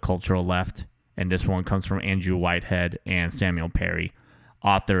from the cultural left. And this one comes from Andrew Whitehead and Samuel Perry,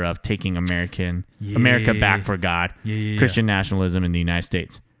 author of Taking America Back for God, Christian Nationalism in the United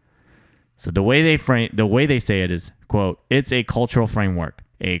States. So the way they say it is, quote, it's a cultural framework,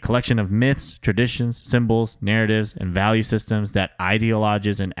 a collection of myths, traditions, symbols, narratives, and value systems that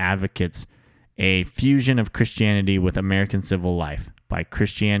ideologizes and advocates a fusion of Christianity with American civil life. By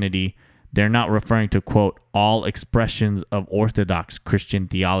Christianity, they're not referring to, quote, all expressions of Orthodox Christian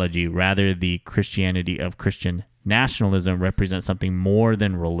theology. Rather, the Christianity of Christian nationalism represents something more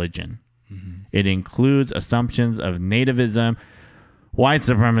than religion. Mm-hmm. It includes assumptions of nativism, white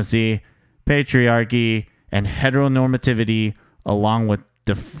supremacy, patriarchy, and heteronormativity, along with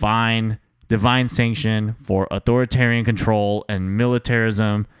divine sanction for authoritarian control and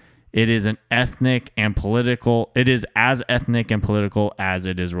militarism. It is as ethnic and political as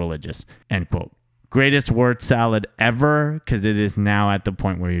it is religious. End quote. Greatest word salad ever, because it is now at the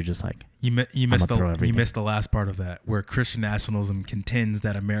point where you're just like, you missed the last part of that, where Christian nationalism contends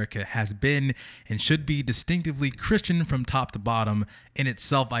that America has been and should be distinctively Christian from top to bottom in its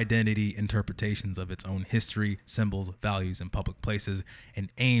self-identity interpretations of its own history, symbols, values, and public places, and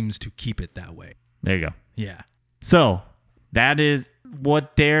aims to keep it that way. There you go. Yeah. So that is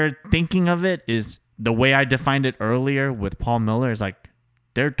what they're thinking of it. Is the way I defined it earlier with Paul Miller is like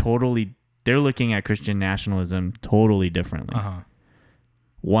they're looking at Christian nationalism totally differently. Uh-huh.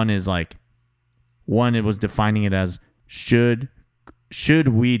 It was defining it as should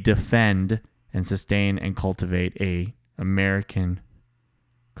we defend and sustain and cultivate a American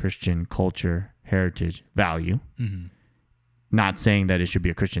Christian culture, heritage, value. Mm-hmm. Not saying that it should be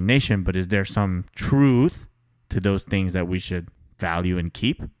a Christian nation, but is there some truth to those things that we should value and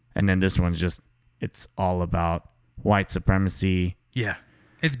keep? And then this one's it's all about white supremacy. Yeah.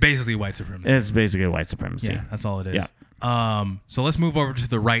 It's basically white supremacy. It's basically white supremacy. Yeah, that's all it is. Yeah. So let's move over to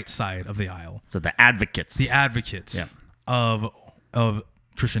the right side of the aisle. So the advocates. The advocates of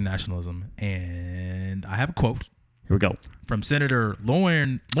Christian nationalism. And I have a quote. Here we go. From Senator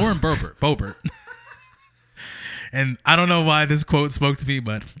Lauren Boebert. And I don't know why this quote spoke to me,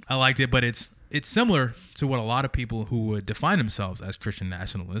 but I liked it. But it's similar to what a lot of people who would define themselves as Christian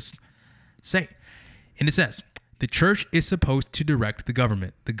nationalists say. And it says, the church is supposed to direct the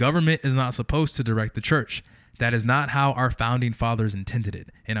government. The government is not supposed to direct the church. That is not how our founding fathers intended it.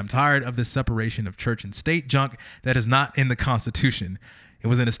 And I'm tired of this separation of church and state junk that is not in the Constitution. It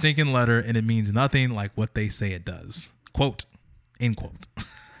was in a stinking letter, and it means nothing like what they say it does. Quote, end quote.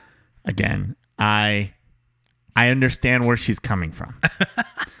 Again, I understand where she's coming from.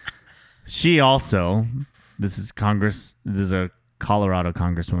 She also, this is a Colorado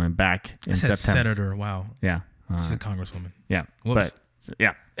congresswoman back in September. Senator, wow. Yeah. She's a congresswoman. Yeah. Whoops. But,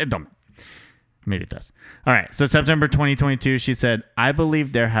 yeah, it don't. Maybe it does. All right. So September 2022, she said, I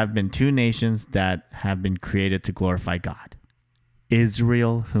believe there have been two nations that have been created to glorify God.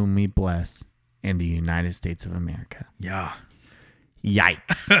 Israel, whom we bless, and the United States of America. Yeah.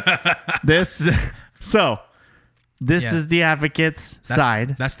 Yikes. This is the advocates'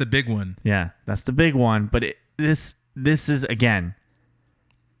 side. That's the big one. Yeah, that's the big one. But this is, again,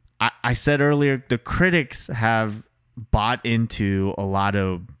 I said earlier, the critics have bought into a lot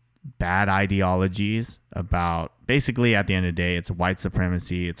of bad ideologies about, basically at the end of the day, it's white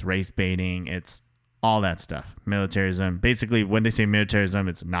supremacy, it's race baiting, it's all that stuff. Militarism. Basically, when they say militarism,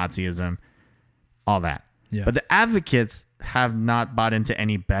 it's Nazism, all that. Yeah. But the advocates have not bought into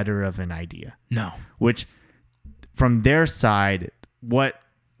any better of an idea. No. Which, from their side, what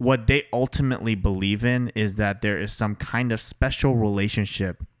they ultimately believe in is that there is some kind of special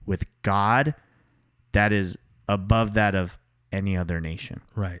relationship with God that is above that of any other nation.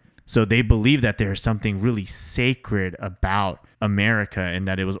 Right. So they believe that there is something really sacred about America and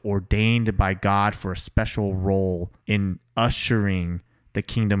that it was ordained by God for a special role in ushering the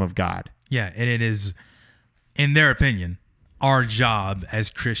kingdom of God. Yeah, and it is, in their opinion, our job as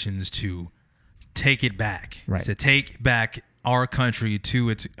Christians to take it back. Right. To take back our country to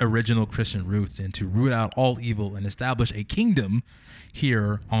its original Christian roots and to root out all evil and establish a kingdom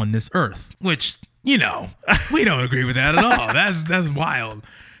here on this earth. Which, we don't agree with that at all. That's wild.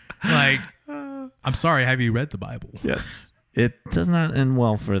 Like, I'm sorry, have you read the Bible? Yes. It does not end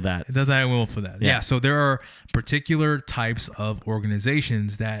well for that. It does not end well for that. Yeah. So there are particular types of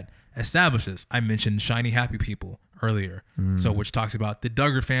organizations that establish this. I mentioned Shiny Happy People earlier. So which talks about the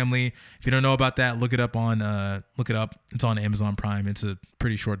Duggar family. If you don't know about that, look it up. It's on Amazon Prime. It's a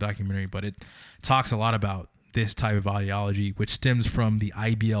pretty short documentary, but it talks a lot about this type of ideology, which stems from the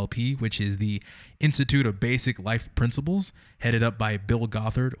IBLP, which is the Institute of Basic Life Principles, headed up by Bill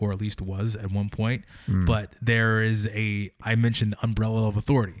Gothard, or at least was at one point. But there is I mentioned umbrella of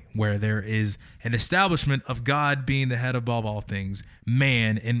authority, where there is an establishment of God being the head above all things,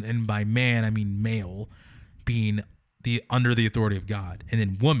 man, and by man I mean male, being under the authority of God, and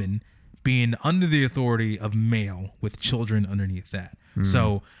then woman being under the authority of male with children underneath that.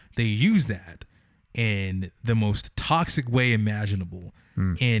 So they use that in the most toxic way imaginable.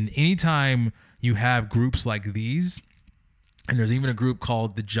 And anytime you have groups like these, and there's even a group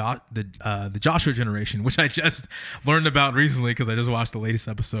called the Joshua Generation, which I just learned about recently because I just watched the latest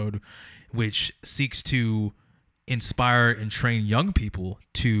episode, which seeks to inspire and train young people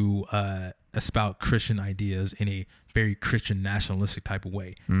to espouse Christian ideas in a very Christian nationalistic type of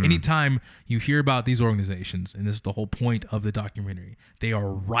way. Anytime you hear about these organizations, and this is the whole point of the documentary, they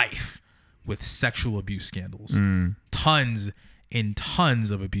are rife with sexual abuse scandals, tons and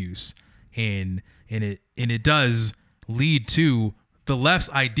tons of abuse, and it does lead to the left's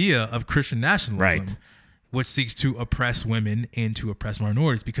idea of Christian nationalism, right, which seeks to oppress women and to oppress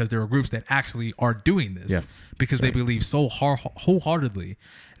minorities, because there are groups that actually are doing this, because they believe so wholeheartedly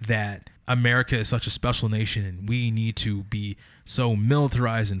that America is such a special nation and we need to be so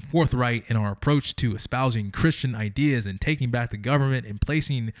militarized and forthright in our approach to espousing Christian ideas and taking back the government and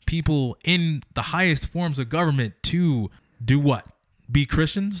placing people in the highest forms of government to do what? Be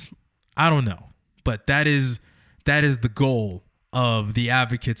Christians? I don't know. But that is the goal of the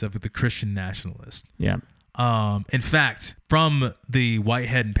advocates of the Christian nationalist. Yeah. In fact, from the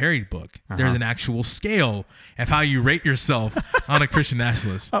Whitehead and Perry book, there's an actual scale of how you rate yourself on a Christian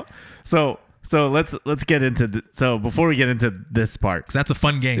nationalist. So let's get into so before we get into this part, 'cause that's a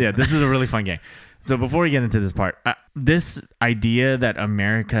fun game. Yeah, this is a really fun game. So before we get into this part, this idea that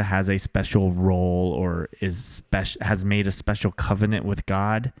America has a special role or has made a special covenant with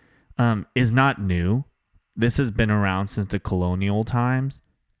God is not new. This has been around since the colonial times.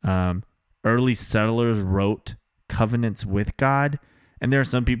 Early settlers wrote covenants with God. And there are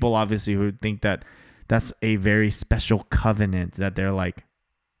some people, obviously, who think that that's a very special covenant, that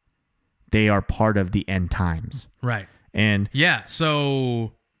they are part of the end times. Right. And yeah,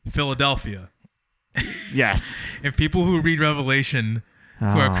 so Philadelphia. Yes. If people who read Revelation, who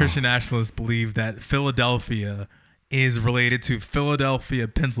are Christian nationalists, believe that Philadelphia is related to Philadelphia,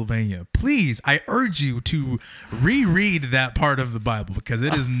 Pennsylvania, please, I urge you to reread that part of the Bible, because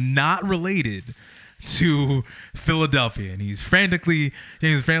it is not related to Philadelphia. And he's frantically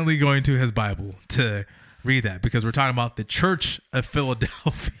going to his Bible to read that, because we're talking about the Church of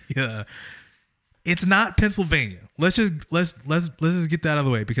Philadelphia. It's not Pennsylvania. Let's just get that out of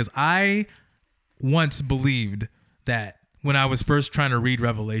the way, because I once believed that when I was first trying to read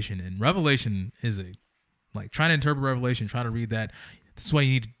Revelation, and Revelation is trying to interpret Revelation, trying to read that. This is why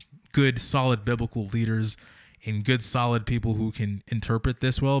you need good, solid biblical leaders and good, solid people who can interpret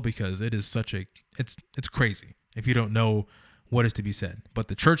this well, because it is it's crazy if you don't know what is to be said. But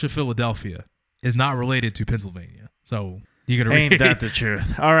the Church of Philadelphia is not related to Pennsylvania. So you got to read. Ain't that the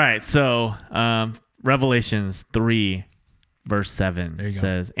truth? All right. So Revelations 3, verse 7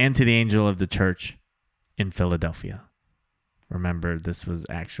 says, "And to the angel of the church in Philadelphia." Remember, this was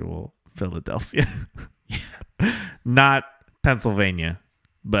actual Philadelphia. Not Pennsylvania,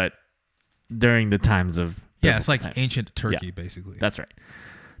 but during the times of... it's like ancient Turkey, basically. That's right.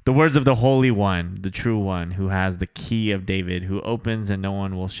 "The words of the Holy One, the true One, who has the key of David, who opens and no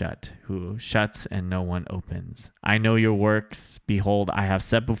one will shut, who shuts and no one opens. I know your works. Behold, I have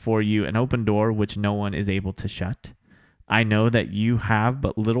set before you an open door which no one is able to shut. I know that you have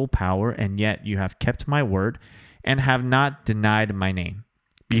but little power, and yet you have kept my word and have not denied my name.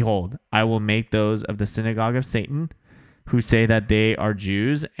 Behold, I will make those of the synagogue of Satan, who say that they are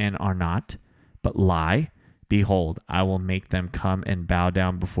Jews and are not, but lie. Behold, I will make them come and bow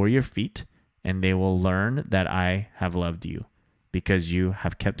down before your feet, and they will learn that I have loved you, because you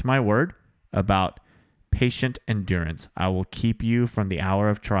have kept my word about patient endurance. I will keep you from the hour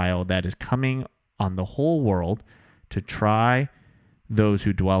of trial that is coming on the whole world to try those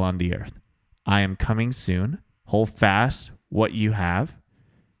who dwell on the earth. I am coming soon. Hold fast what you have,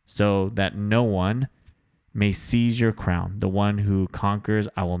 so that no one may seize your crown. The one who conquers,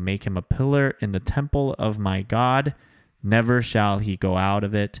 I will make him a pillar in the temple of my God. Never shall he go out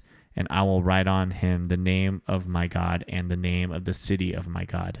of it. And I will write on him the name of my God and the name of the city of my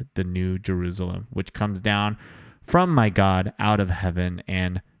God, the new Jerusalem, which comes down from my God out of heaven,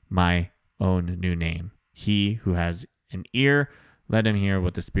 and my own new name. He who has an ear, let him hear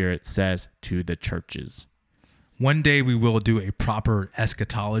what the Spirit says to the churches." One day we will do a proper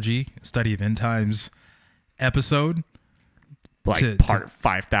eschatology, study of end times episode. Part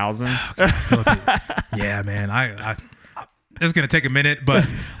 5,000. Yeah, man. I it's going to take a minute, but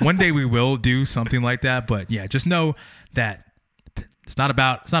one day we will do something like that. But yeah, just know that it's not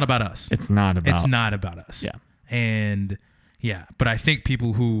about us. It's not about us. Yeah. And yeah, but I think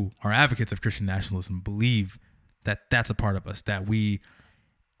people who are advocates of Christian nationalism believe that that's a part of us, that we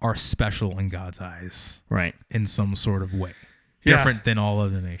are special in God's eyes, right? In some sort of way, different than all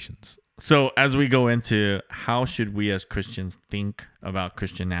other nations. So as we go into how should we as Christians think about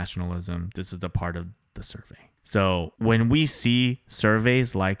Christian nationalism, this is the part of the survey. So when we see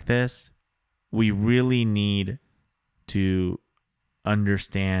surveys like this, we really need to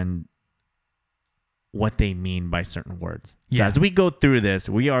understand what they mean by certain words. So as we go through this,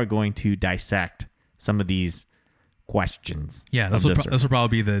 we are going to dissect some of these questions. Yeah, this will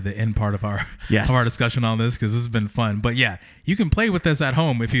probably be the end part of our of our discussion on this, because this has been fun. But yeah, you can play with this at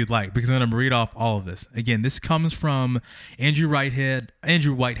home if you'd like, because I'm going to read off all of this. Again, this comes from Andrew Whitehead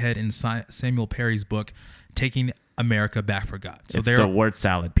in Samuel Perry's book, Taking America Back for God. So it's the word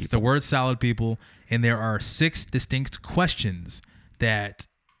salad people. It's the word salad people, and there are 6 distinct questions that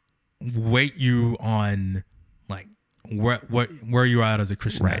weight you on where you're at as a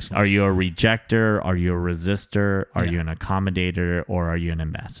Christian nationalist. Are you a rejecter? Are you a resistor? Are you an accommodator? Or are you an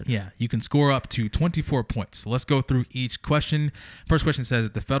ambassador? Yeah, you can score up to 24 points. So let's go through each question. First question says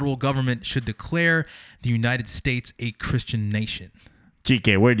that the federal government should declare the United States a Christian nation.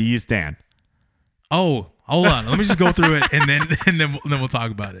 GK, where do you stand? Oh, hold on. Let me just go through it, and then we'll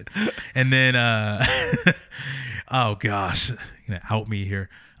talk about it. And then, oh gosh, you're gonna out me here.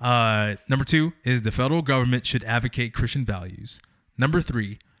 Number 2 is the federal government should advocate Christian values. Number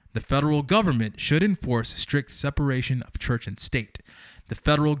 3, the federal government should enforce strict separation of church and state. The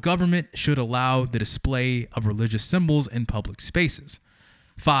federal government should allow the display of religious symbols in public spaces.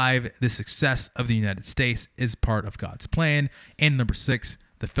 5, the success of the United States is part of God's plan. And number 6,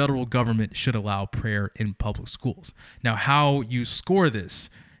 the federal government should allow prayer in public schools. Now, how you score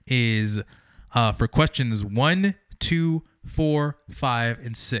this is for questions 1, 2, 4, 5,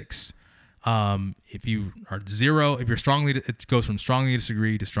 and 6. If you are 0, if you're strongly, it goes from strongly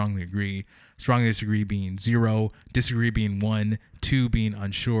disagree to strongly agree. Strongly disagree being 0, disagree being 1, 2 being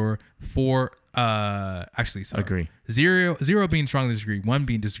unsure, 4, Agree. 0 being strongly disagree, 1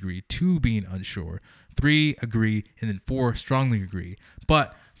 being disagree, 2 being unsure, 3 agree, and then 4 strongly agree.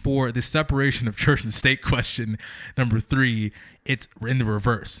 But for the separation of church and state question, number 3, it's in the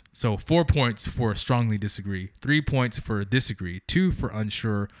reverse. So 4 points for strongly disagree, 3 points for disagree, 2 for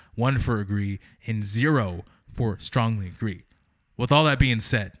unsure, 1 for agree, and 0 for strongly agree. With all that being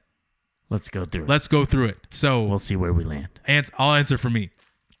said, let's go through it. Let's go through it. So we'll see where we land. I'll answer for me.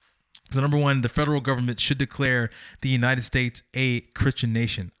 So number 1, the federal government should declare the United States a Christian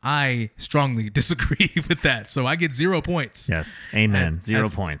nation. I strongly disagree with that. So I get 0 points. Yes. Amen. 0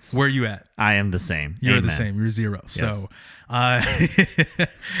 points. Where are you at? I am the same. You're Amen. the same. You're 0. Yes. So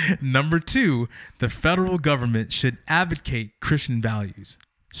number 2, the federal government should advocate Christian values.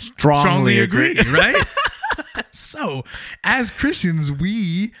 Strongly agree. Right? So as Christians,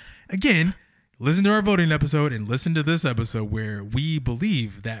 we, again, listen to our voting episode and listen to this episode where we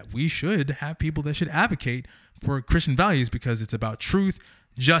believe that we should have people that should advocate for Christian values because it's about truth,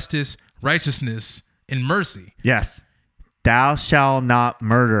 justice, righteousness, and mercy. Yes. Thou shalt not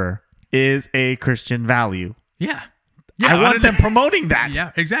murder is a Christian value. Yeah. I want them promoting that.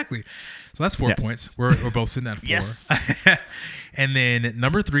 Yeah, exactly. So that's 4 points. We're both sitting at 4. Yes. And then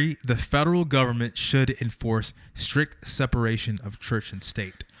number 3, the federal government should enforce strict separation of church and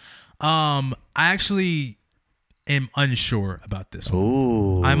state. I actually am unsure about this one.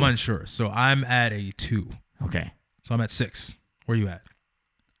 Ooh. I'm unsure. So I'm at a 2. Okay. So I'm at 6. Where are you at?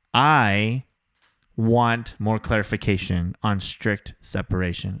 I want more clarification on strict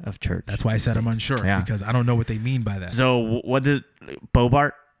separation of church. That's why I said I'm unsure because I don't know what they mean by that. So what did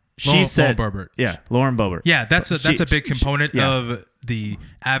Bobart? She said, Lauren Boebert. Yeah, Lauren Boebert. Yeah, that's a big component of the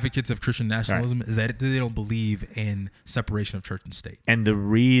advocates of Christian nationalism is that they don't believe in separation of church and state. And the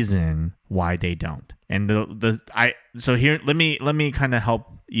reason why they don't. And so here let me kind of help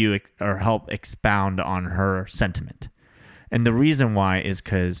you or help expound on her sentiment. And the reason why is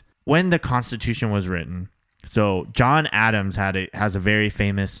because when the Constitution was written, so John Adams has a very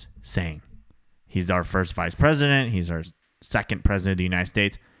famous saying. He's our first vice president. He's our second president of the United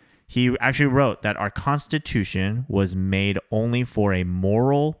States. He actually wrote that our Constitution was made only for a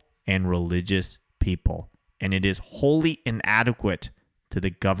moral and religious people, and it is wholly inadequate to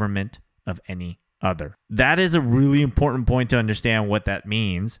the government of any other. That is a really important point to understand what that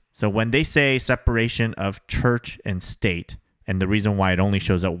means. So when they say separation of church and state, and the reason why it only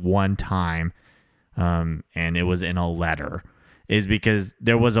shows up one time, and it was in a letter, is because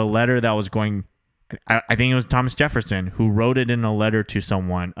there was a letter that was going... I think it was Thomas Jefferson who wrote it in a letter to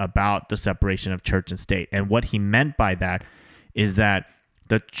someone about the separation of church and state. And what he meant by that is that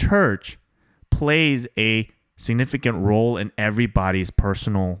the church plays a significant role in everybody's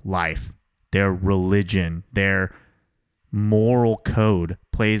personal life. Their religion, their moral code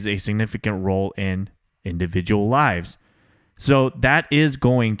plays a significant role in individual lives. So that is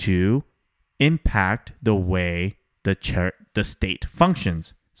going to impact the way the state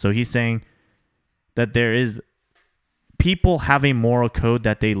functions. So he's saying that there is people have a moral code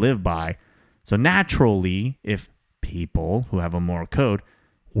that they live by. So naturally, if people who have a moral code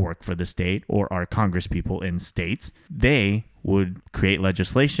work for the state or are Congress people in states, they would create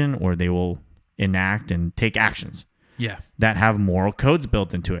legislation or they will enact and take actions that have moral codes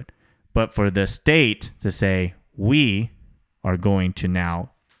built into it. But for the state to say, we are going to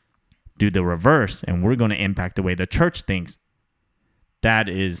now do the reverse and we're going to impact the way the church thinks, that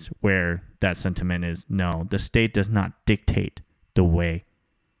is where that sentiment is. No, the state does not dictate the way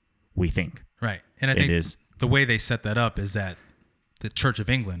we think. Right. And I think the way they set that up is that the Church of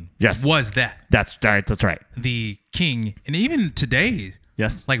England was that. That's right. That's right. The king, and even today,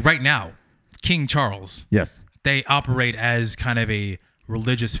 like right now, King Charles, they operate as kind of a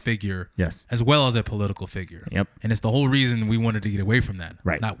religious figure as well as a political figure. Yep. And it's the whole reason we wanted to get away from that.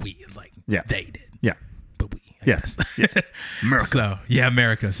 Right. Not we, they did. Yeah. But we. Yes. America. So,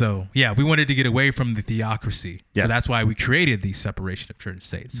 America. So, we wanted to get away from the theocracy. So that's why we created the separation of church and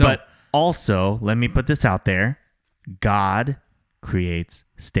state. So, but also, let me put this out there. God creates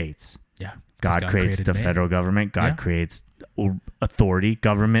states. Yeah. God creates the federal government. God creates authority,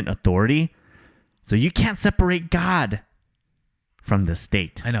 government authority. So you can't separate God from the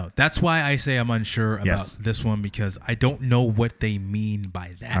state. I know. That's why I say I'm unsure about this one because I don't know what they mean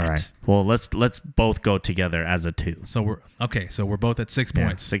by that. All right. Well, let's both go together as a 2. So we're both at 6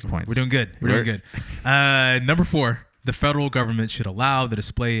 points. 6 points. We're doing good. We're doing good. Number 4. the federal government should allow the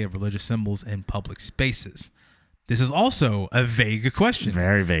display of religious symbols in public spaces. This is also a vague question.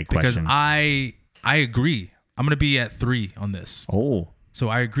 Very vague question. Because I agree. I'm going to be at 3 on this. Oh. So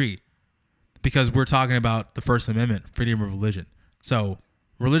I agree. Because we're talking about the First Amendment, freedom of religion. So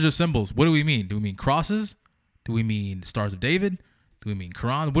religious symbols, what do we mean? Do we mean crosses? Do we mean Stars of David? Do we mean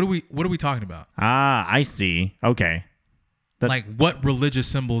Quran? What are we talking about? Ah, I see. Okay. Like what religious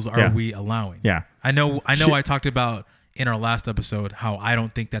symbols are we allowing? Yeah. I know I talked about in our last episode how I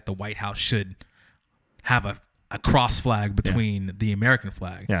don't think that the White House should have a cross flag between the American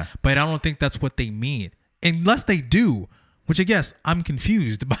flag. Yeah. But I don't think that's what they mean. Unless they do, which I guess I'm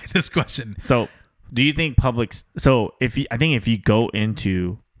confused by this question. So do you think I think if you go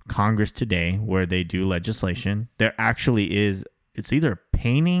into Congress today where they do legislation, there actually is, it's either a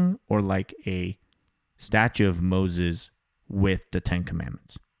painting or like a statue of Moses with the 10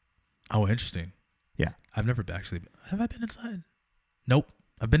 Commandments. Oh, interesting. Yeah. I've never actually, have I been inside? Nope.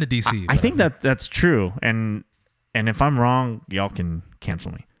 I've been to DC. I think that's true. And if I'm wrong, y'all can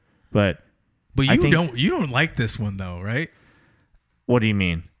cancel me. But you don't like this one though, right? What do you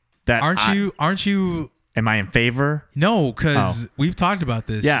mean? That aren't you am I in favor? No, because we've talked about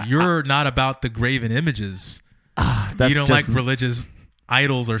this. Yeah, you're not about the graven images. You don't like religious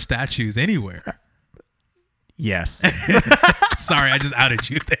idols or statues anywhere. Yes. Sorry, I just outed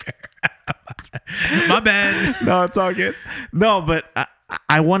you there. My bad. No, it's all good. No, but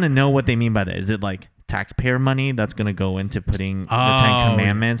I want to know what they mean by that. Is it like taxpayer money that's going to go into putting the 10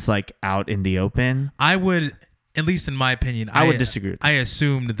 Commandments like out in the open? I would, at least in my opinion, I would disagree with that. I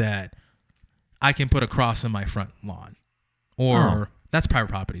assumed that I can put a cross in my front lawn, or that's private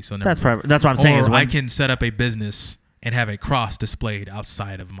property. So that's private. That's what I'm saying. Or I can set up a business and have a cross displayed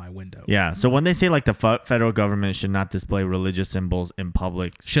outside of my window. Yeah. So when they say like the federal government should not display religious symbols in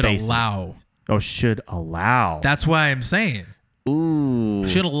public spaces. Should allow. That's why I'm saying. Ooh.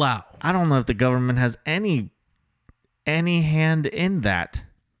 Should allow. I don't know if the government has any hand in that.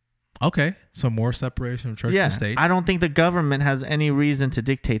 Okay. So more separation of church and state. I don't think the government has any reason to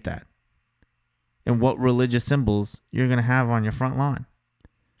dictate that. And what religious symbols you're going to have on your front lawn.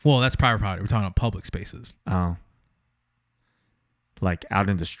 Well, that's private property. We're talking about public spaces. Oh. Like out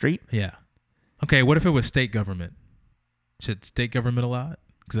in the street? Yeah. Okay, what if it was state government? Should state government allow it?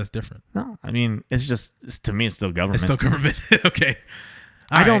 Because that's different. No, I mean, to me, it's still government. It's still government. Okay.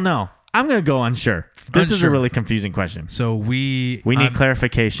 I don't know. I'm going to go unsure. This is a really confusing question. So we need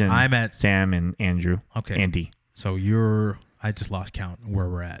clarification. I'm at Sam and Andrew. Okay. Andy. So I just lost count where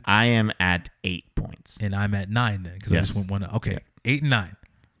we're at. I am at 8 points. And I'm at 9 then because I just went one. Okay. 8 and 9.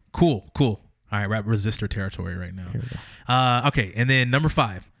 Cool. All right. We're at resistor territory right now. Here we go. Okay. And then number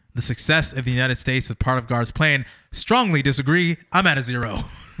 5. The success of the United States as part of God's plan. Strongly disagree. I'm at a 0.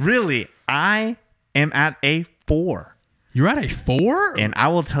 Really? I am at a 4. You're at a 4? And I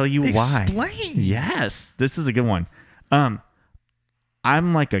will tell you why. Explain. Yes. This is a good one.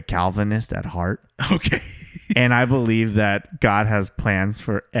 I'm like a Calvinist at heart. Okay. And I believe that God has plans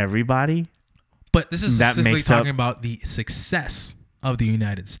for everybody. But this is specifically talking about the success of the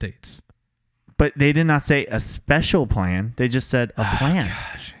United States. But they did not say a special plan. They just said a plan.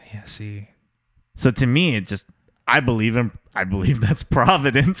 Gosh. Yeah, see. So to me, I believe that's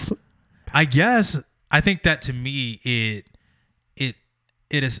providence. I guess. I think that to me it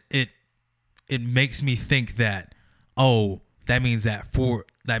makes me think that that means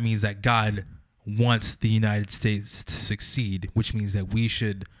that God wants the United States to succeed, which means that we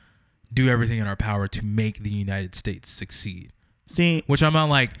should do everything in our power to make the United States succeed. See, which I'm not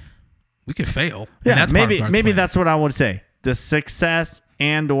like we could fail. Yeah, and that's maybe that's what I would say. The success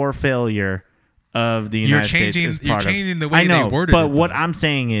and or failure of the United States is part of. You're changing the way they worded it. But what I'm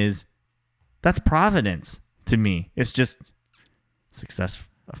saying is that's providence to me. It's just success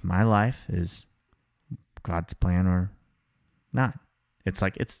of my life is God's plan or not. It's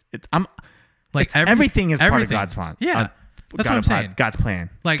like everything is part of God's plan. Yeah, that's what I'm saying. God's plan,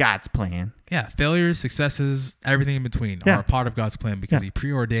 like God's plan. Yeah, failures, successes, everything in between are a part of God's plan because He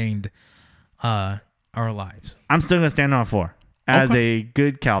preordained our lives. I'm still gonna stand on 4 as a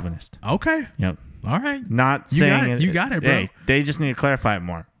good Calvinist. Okay. Yep. All right. Not saying you got it, bro. Hey, they just need to clarify it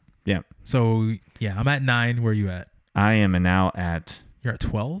more. Yep. So yeah, I'm at 9. Where are you at? I am now at. You're at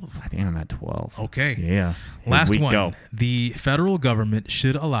 12? I think I'm at 12. Okay. Yeah. Last one. Go. The federal government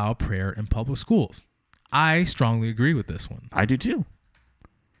should allow prayer in public schools. I strongly agree with this one. I do too.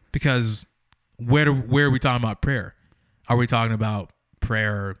 Because where are we talking about prayer? Are we talking about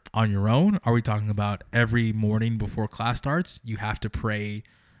prayer on your own? Are we talking about every morning before class starts, you have to pray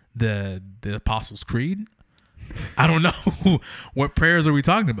the Apostles' Creed? I don't know. What prayers are we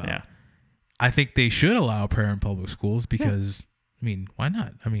talking about? Yeah. I think they should allow prayer in public schools because, I mean, why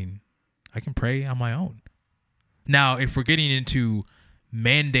not? I mean, I can pray on my own. Now, if we're getting into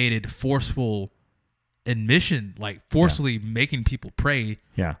mandated, forceful admission, like forcefully making people pray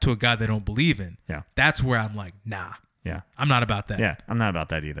to a God they don't believe in, that's where I'm like, nah. Yeah. I'm not about that. Yeah, I'm not about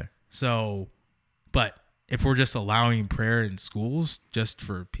that either. So, but if we're just allowing prayer in schools just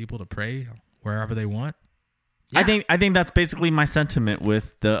for people to pray wherever they want, I think that's basically my sentiment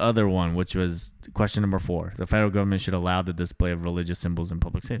with the other one, which was question number 4. The federal government should allow the display of religious symbols in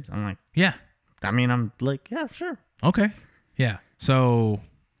public spaces. I'm like, yeah. I mean, I'm like, yeah, sure. Okay. Yeah. So,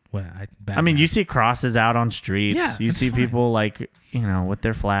 you see crosses out on streets. Yeah, you see people like, with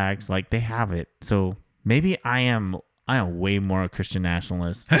their flags, like they have it. So maybe I am way more a Christian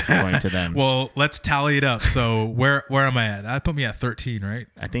nationalist according to them. Well, let's tally it up. So where am I at? That put me at 13, right?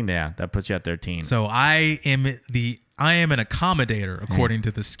 I think that puts you at 13. So I am an accommodator according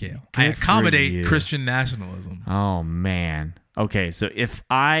to the scale. Good I accommodate for you. Christian nationalism. Oh man. Okay, so if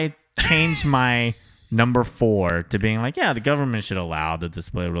I change my number 4 to being like, yeah, the government should allow the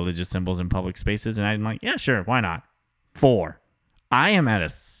display of religious symbols in public spaces, and I'm like, yeah, sure, why not? 4. I am at a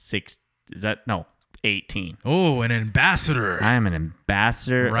 6. 18. Oh, an ambassador. I am an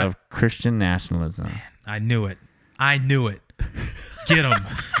ambassador of Christian nationalism. Man, I knew it. Get him.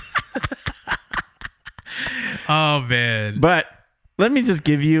 Oh, man. But let me just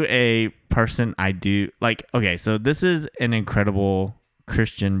give you a person I do like. Okay, so this is an incredible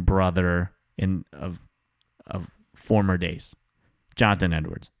Christian brother of former days, Jonathan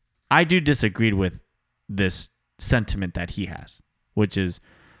Edwards. I do disagree with this sentiment that he has, which is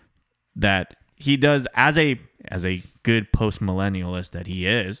that he does as a good post-millennialist that he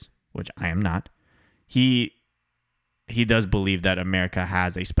is, which I am not. He does believe that America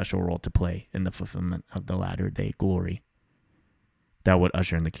has a special role to play in the fulfillment of the latter-day glory that would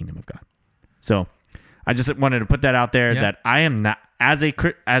usher in the kingdom of God. So I just wanted to put that out there that I am not as a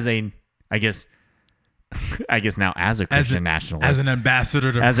Christian nationalist, as an ambassador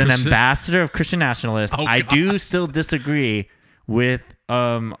of Christian nationalist. I do still disagree with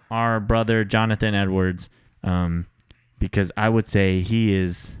our brother Jonathan Edwards, because I would say he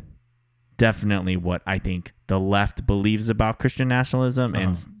is definitely what I think the left believes about Christian nationalism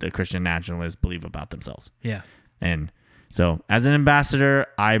and the Christian nationalists believe about themselves. Yeah. And so as an ambassador,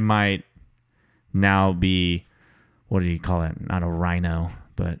 I might now be, what do you call it? Not a rhino,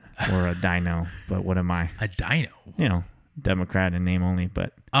 or a dino, but what am I? A dino? Democrat in name only,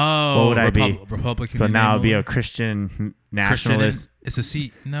 but what would I be? Republican. But now I'll be a Christian nationalist. It's a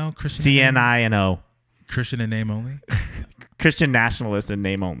C. No, Christian. CNINO. Christian in name only. Christian nationalist in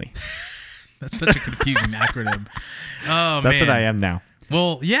name only. That's such a confusing acronym. Oh, That's what I am now.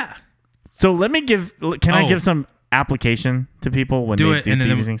 Well, yeah. So let me give. Can I give some application to people when they do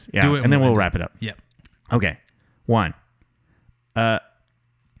these things? Yeah, and then we'll wrap it up. Yep. Okay. 1.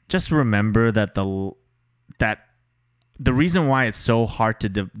 Just remember that the reason why it's so hard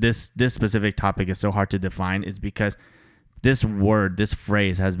to this specific topic is so hard to define is because this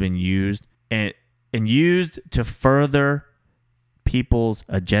phrase has been used and used to further people's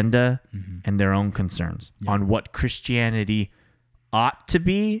agenda and their own concerns on what Christianity ought to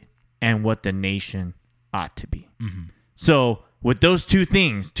be and what the nation ought to be. So with those two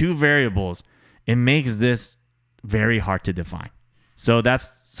things, 2 variables, it makes this very hard to define. So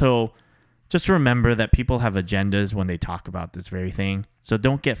just remember that people have agendas when they talk about this very thing. So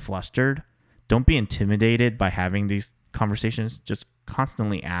don't get flustered. Don't be intimidated by having these conversations. Just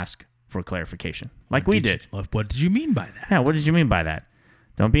constantly ask for clarification, like we did. What did you mean by that? Yeah, what did you mean by that?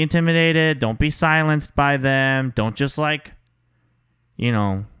 Don't be intimidated. Don't be silenced by them. Don't just lay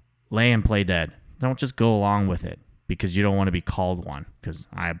and play dead. Don't just go along with it because you don't want to be called one, because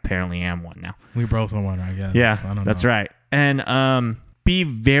I apparently am one now. We both are one, I guess. Yeah, I don't that's know. right. And be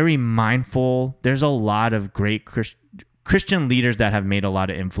very mindful. There's a lot of great Christian leaders that have made a lot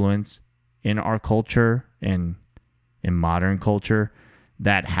of influence in our culture and in modern culture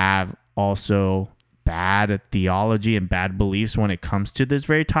that have also bad theology and bad beliefs when it comes to this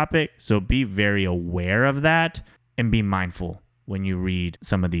very topic. So be very aware of that and be mindful when you read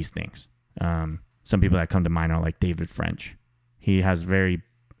some of these things. Some people that come to mind are like David French. He has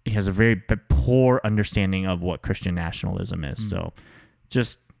a very poor understanding of what Christian nationalism is. So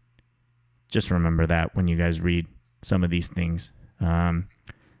just remember that when you guys read some of these things. Learn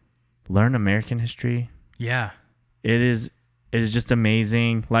American history. Yeah. It is just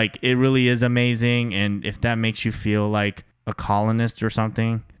amazing. Like, it really is amazing. And if that makes you feel like a colonist or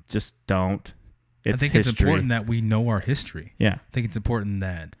something, just don't. I think it's important that we know our history. Yeah. I think it's important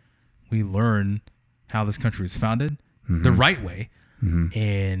that we learn how this country was founded the right way,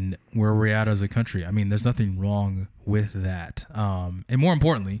 and where we're at as a country. I mean, there's nothing wrong with that. And more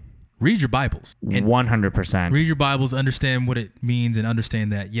importantly, read your Bibles. 100%. Read your Bibles, understand what it means, and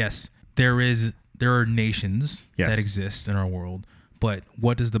understand that, yes, there are nations that exist in our world, but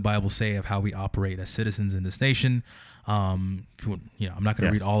what does the Bible say of how we operate as citizens in this nation? I'm not going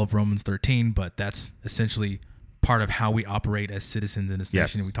to read all of Romans 13, but that's essentially part of how we operate as citizens in this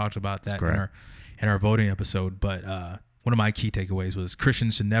nation. And we talked about that in our voting episode. But one of my key takeaways was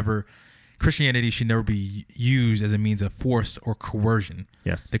Christianity should never be used as a means of force or coercion.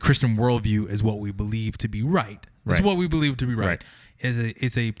 Yes. The Christian worldview is what we believe to be right. This is what we believe to be right.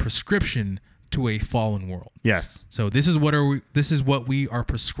 It's a prescription to a fallen world. Yes. So this is what we are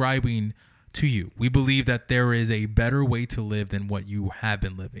prescribing to you. We believe that there is a better way to live than what you have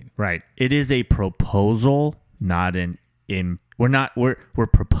been living. Right. It is a proposal, not we're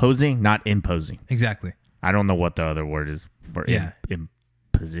proposing, not imposing. Exactly. I don't know what the other word is for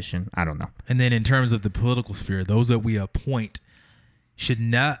imposition. I don't know. And then in terms of the political sphere, those that we appoint should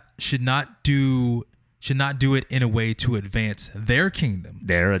not do it in a way to advance their kingdom,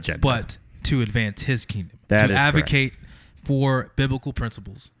 their agenda, but to advance his kingdom. That to is advocate for biblical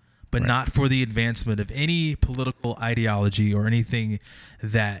principles, but not for the advancement of any political ideology or anything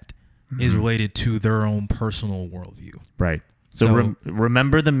that is related to their own personal worldview. Right. So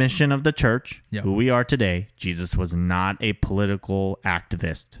remember the mission of the church, who we are today. Jesus was not a political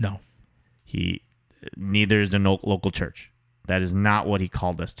activist. No. Neither is the local church. That is not what he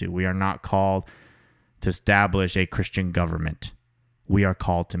called us to. We are not called to establish a Christian government. We are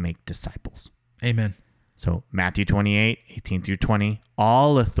called to make disciples. Amen. So Matthew 28, 18 through 20,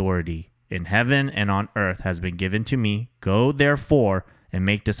 all authority in heaven and on earth has been given to me. Go therefore and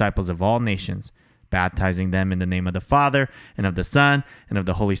make disciples of all nations, baptizing them in the name of the Father and of the Son and of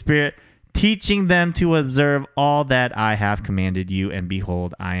the Holy Spirit, teaching them to observe all that I have commanded you. And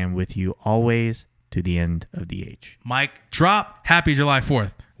behold, I am with you always to the end of the age. Mic drop. Happy July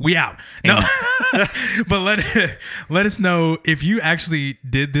 4th. We out. No, but let us know if you actually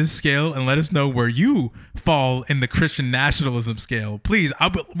did this scale, and let us know where you fall in the Christian nationalism scale. Please,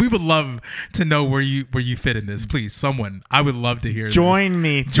 we would love to know where you fit in this. Please, someone, I would love to hear. Join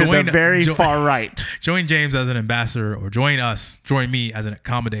me to the very far right. Join James as an ambassador, or join me as an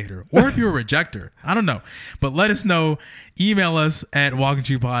accommodator, or if you're a rejecter, I don't know. But let us know. Email us at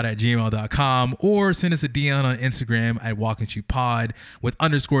walkandchewpod@gmail.com, or send us a DM on Instagram at walkandchewpod with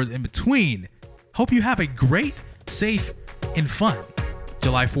underscores in between. Hope you have a great, safe, and fun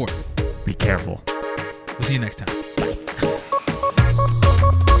July 4th. Be careful. We'll see you next time.